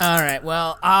 All right,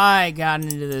 well, I got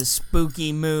into the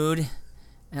spooky mood,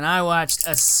 and I watched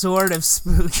a sort of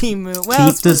spooky movie.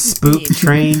 Well, keep the spook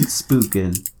train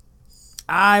spooking.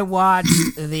 I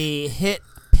watched the hit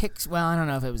well, I don't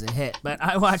know if it was a hit, but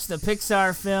I watched the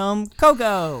Pixar film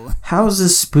Coco. How is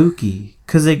this spooky?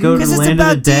 Because they go to the land of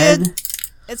the dead?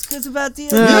 It's because about the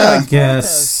I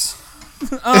guess.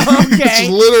 Oh, okay. It's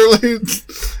literally...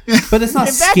 But it's not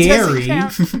scary.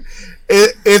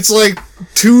 It's like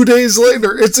 2 days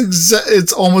later.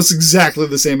 It's almost exactly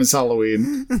the same as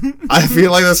Halloween. I feel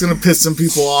like that's going to piss some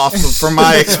people off from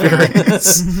my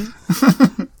experience.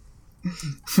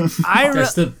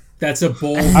 That's a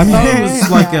bold... I thought it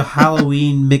was like a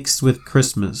Halloween mixed with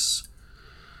Christmas.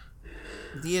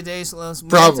 Dia de los Muertos?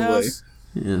 Probably.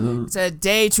 Yeah. It's a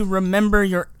day to remember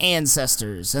your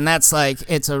ancestors, and that's like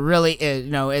it's a really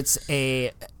it's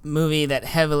a movie that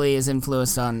heavily is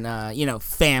influenced on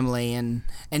family and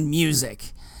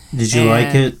music. Did you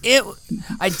like it?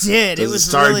 I did. It was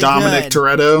starring really Dominic good.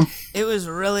 Toretto. It was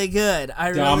really good.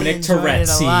 I Dominic really enjoyed it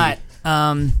a lot.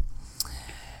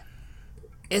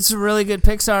 It's a really good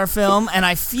Pixar film, and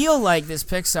I feel like this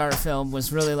Pixar film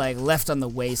was really like left on the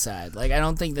wayside. Like I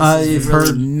don't think this is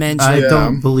really mentioned. I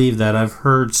don't believe that. I've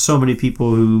heard so many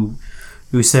people who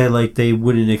say like they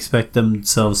wouldn't expect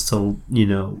themselves to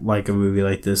like a movie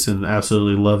like this and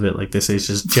absolutely love it. Like they say it's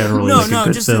just generally a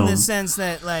good just film. In the sense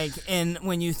that like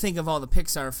when you think of all the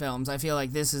Pixar films, I feel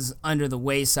like this is under the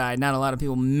wayside. Not a lot of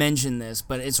people mention this,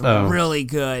 but it's really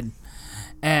good,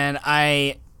 and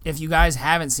if you guys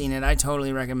haven't seen it, I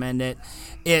totally recommend it.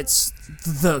 It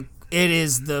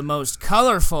is the most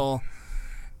colorful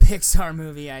Pixar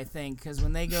movie, I think, because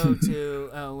when they go to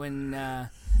when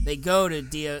they go to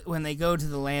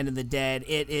the land of the dead,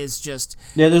 it is just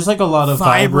there's like a lot of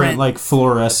vibrant like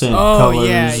fluorescent colors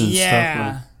and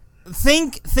stuff.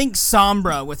 Think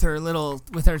Sombra with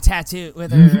her tattoo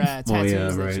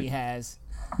tattoos that she has.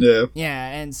 Yeah.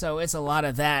 Yeah, and so it's a lot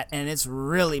of that, and it's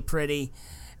really pretty.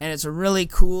 And it's a really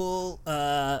cool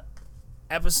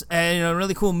episode,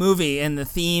 really cool movie, and the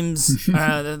themes,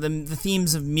 the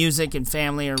themes of music and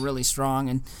family are really strong,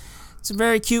 and it's a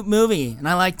very cute movie, and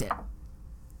I liked it.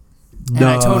 And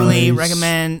I totally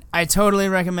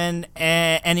recommend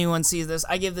anyone sees this.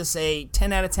 I give this a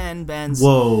 10 out of 10. Ben's.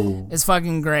 Whoa! It's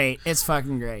fucking great. It's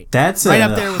fucking great. That's right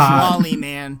up there with WALL-E,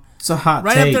 man. It's a hot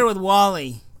right take. up there with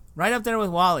WALL-E. Right up there with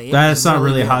WALL-E. That's not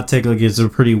really a hot take. Like it's a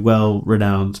pretty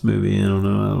well-renowned movie. I don't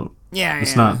know.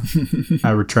 It's not.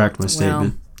 I retract my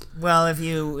statement. Well, if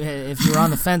you're on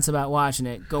the fence about watching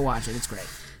it, go watch it. It's great.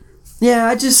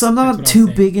 Yeah, I'm not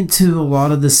too big into a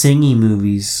lot of the singing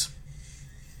movies.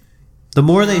 The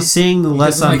more they sing, the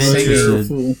less I'm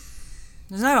interested.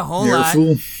 There's not a whole lot.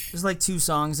 There's like 2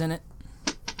 songs in it.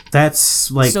 That's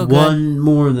like one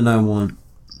more than I want.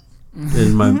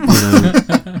 In my,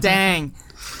 Dang.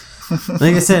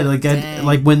 Like I said,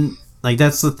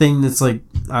 that's the thing that's like,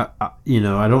 I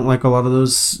don't like a lot of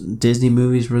those Disney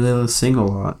movies where they sing a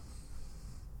lot.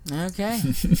 Okay.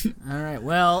 All right.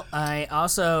 Well,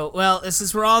 this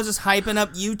is we're all just hyping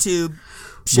up YouTube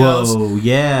shows. Whoa,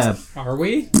 yeah. Are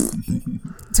we?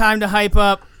 Time to hype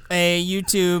up a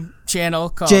YouTube channel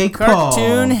called Jake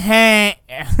Cartoon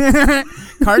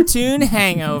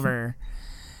Hangover.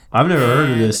 I've never heard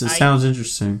of this. It sounds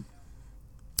interesting.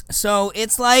 So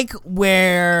it's like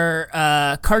where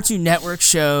Cartoon Network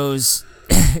shows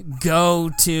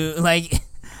go to like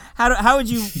how would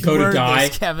you go to die,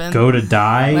 this, Kevin? Go to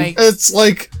die? Like, it's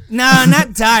like no,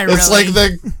 not die. Really. It's like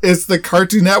the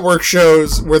Cartoon Network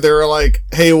shows where they're like,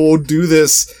 "Hey, we'll do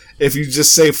this if you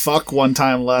just say fuck one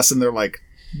time less," and they're like,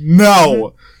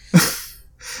 "No."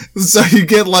 So you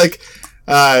get like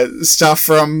stuff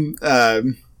from.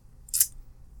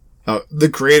 The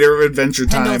creator of Adventure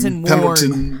Time,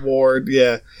 Pendleton Ward,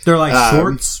 yeah. They're like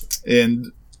shorts,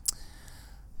 and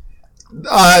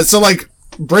so like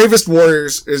Bravest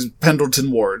Warriors is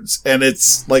Pendleton Ward's, and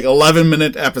it's like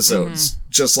 11-minute episodes,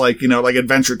 just like like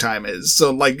Adventure Time is.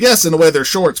 So like, yes, in a way they're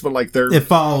shorts, but like they're it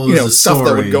follows stuff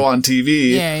that would go on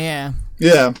TV.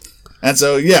 Yeah. And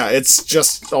so it's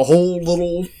just a whole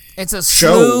little. It's a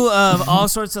slew of all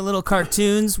sorts of little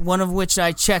cartoons. One of which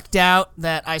I checked out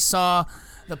that I saw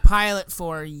the pilot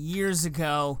for years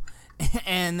ago,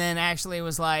 and then actually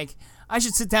was like, I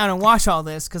should sit down and watch all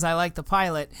this because I like the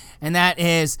pilot, and that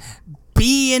is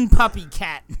Bee and Puppy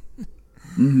Cat.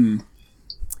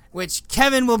 Which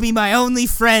Kevin will be my only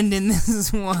friend in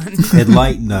this one.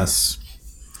 Enlighten us.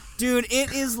 Dude,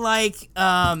 it is like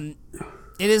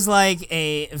It is like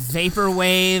a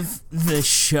vaporwave the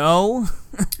show.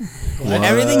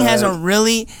 Everything has a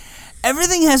really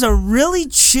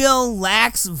chill,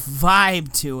 lax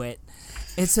vibe to it.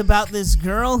 It's about this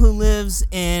girl who lives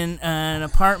in an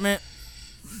apartment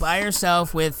by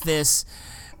herself with this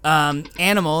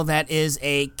animal that is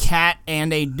a cat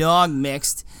and a dog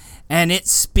mixed, and it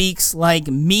speaks like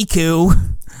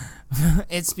Miku.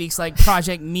 It speaks like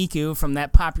Project Miku from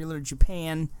that popular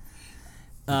Japan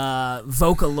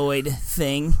Vocaloid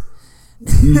thing.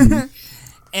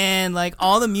 And like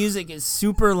all the music is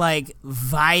super like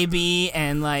vibey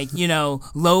and like, you know,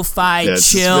 lo-fi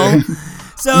chill.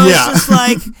 So it's just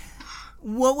like,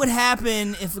 what would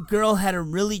happen if a girl had a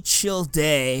really chill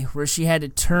day where she had to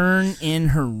turn in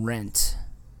her rent?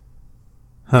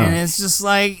 And it's just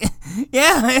like,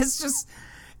 it's just,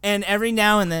 and every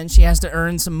now and then she has to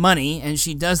earn some money, and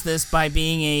she does this by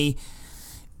being a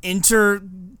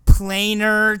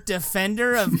interplanar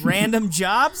defender of random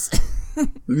jobs.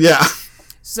 Yeah.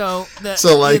 So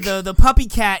the puppy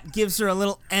cat gives her a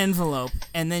little envelope,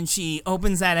 and then she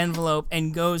opens that envelope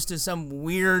and goes to some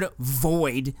weird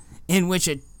void in which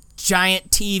a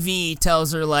giant TV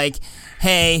tells her, like,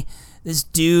 hey, this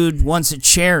dude wants a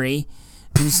cherry.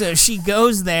 And so she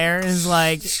goes there and is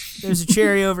like, there's a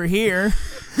cherry over here.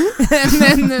 And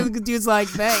then the dude's like,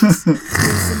 thanks, here's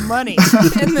some money.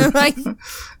 And then like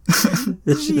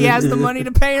she has the money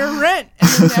to pay her rent. And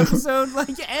then the episode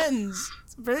like ends.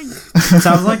 It's very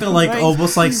sounds like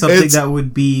almost like something that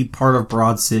would be part of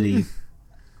Broad City.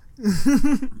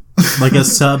 Like a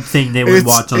sub thing they would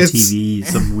watch on TV,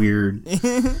 some weird.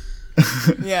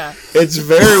 Yeah, it's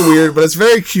very weird, but it's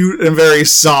very cute and very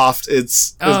soft.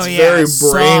 It's very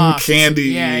brain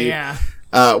candy.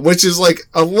 Which is like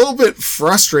a little bit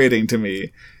frustrating to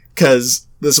me because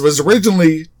this was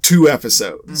originally 2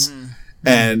 episodes,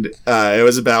 and it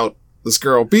was about this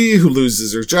girl B who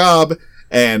loses her job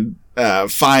and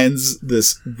finds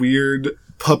this weird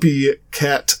puppy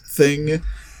cat thing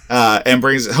and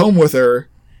brings it home with her.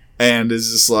 And is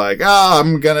just like,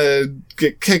 I'm gonna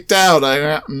get kicked out.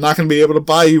 I'm not gonna be able to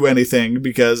buy you anything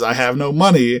because I have no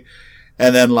money.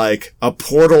 And then, like, a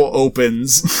portal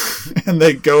opens, and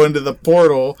they go into the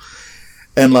portal,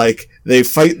 and, like, they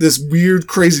fight this weird,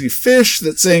 crazy fish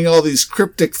that's saying all these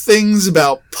cryptic things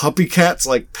about puppy cats,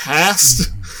 like,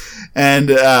 past. And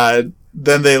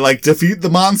then they, like, defeat the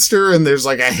monster, and there's,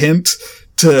 like, a hint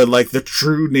to, like, the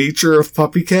true nature of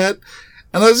puppy cat.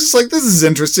 And I was just like, this is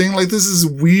interesting. Like, this is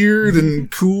weird and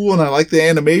cool, and I like the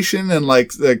animation, and,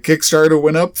 like, the Kickstarter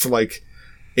went up for, like,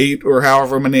 8 or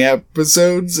however many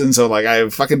episodes, and so, like, I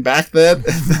fucking backed that, and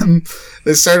then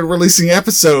they started releasing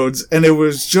episodes, and it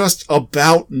was just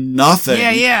about nothing.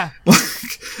 Yeah.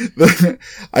 Like,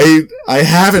 I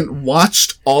haven't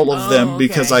watched all of them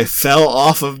because I fell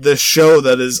off of this show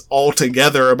that is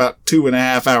altogether about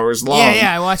 2.5 hours long.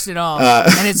 Yeah, I watched it all.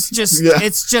 And it's just,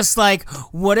 it's just like,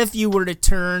 what if you were to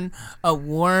turn a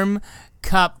warm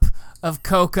cup of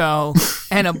cocoa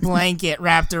and a blanket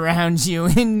wrapped around you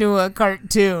into a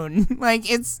cartoon? Like,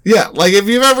 it's... Yeah, like, if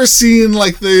you've ever seen,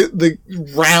 like, the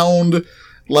round,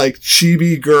 like,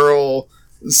 chibi girl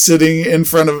sitting in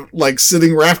front of, like,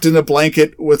 sitting wrapped in a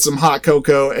blanket with some hot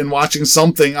cocoa and watching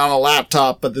something on a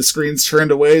laptop, but the screen's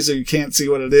turned away so you can't see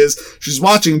what it is. She's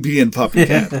watching Bee and Puppy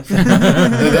Cat.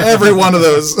 In every one of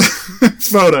those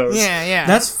photos. Yeah.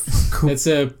 That's cool. That's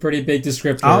a pretty big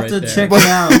descriptor. I'll have to check it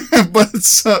out. But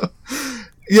so...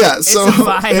 Yeah, so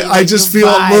vibe, I just feel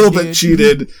a little bit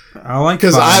cheated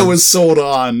because I was sold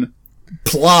on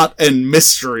plot and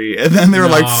mystery, and then they were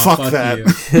like, "Fuck that."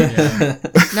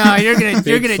 No, you're gonna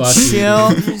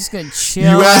chill. You're just gonna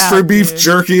chill. You asked for beef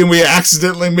jerky, and we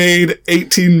accidentally made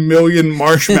 18 million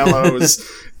marshmallows.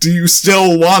 Do you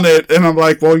still want it? And I'm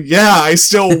like, well, yeah, I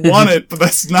still want it, but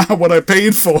that's not what I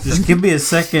paid for. Just give me a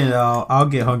second. I'll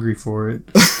get hungry for it.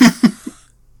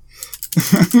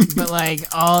 But like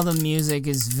all the music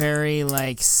is very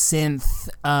like synth,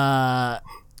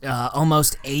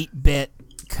 almost 8-bit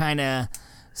kind of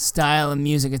style of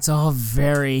music. It's all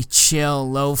very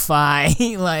chill, lo-fi.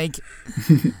 Like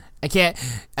I can't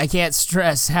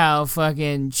stress how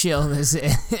fucking chill this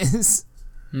is.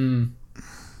 But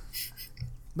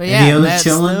yeah, that's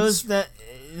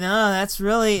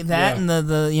really that, and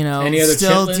the you know,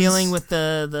 still chitlins? dealing with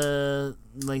the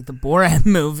like the Borat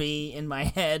movie in my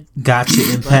head. Gotcha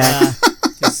impact.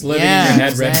 It's living in your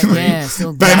head rent-free.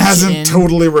 Still Ben hasn't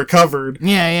totally recovered.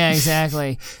 Yeah,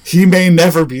 exactly. He may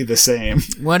never be the same.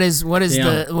 What is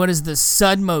the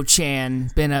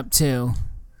Sudmo-chan been up to?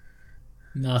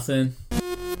 Nothing.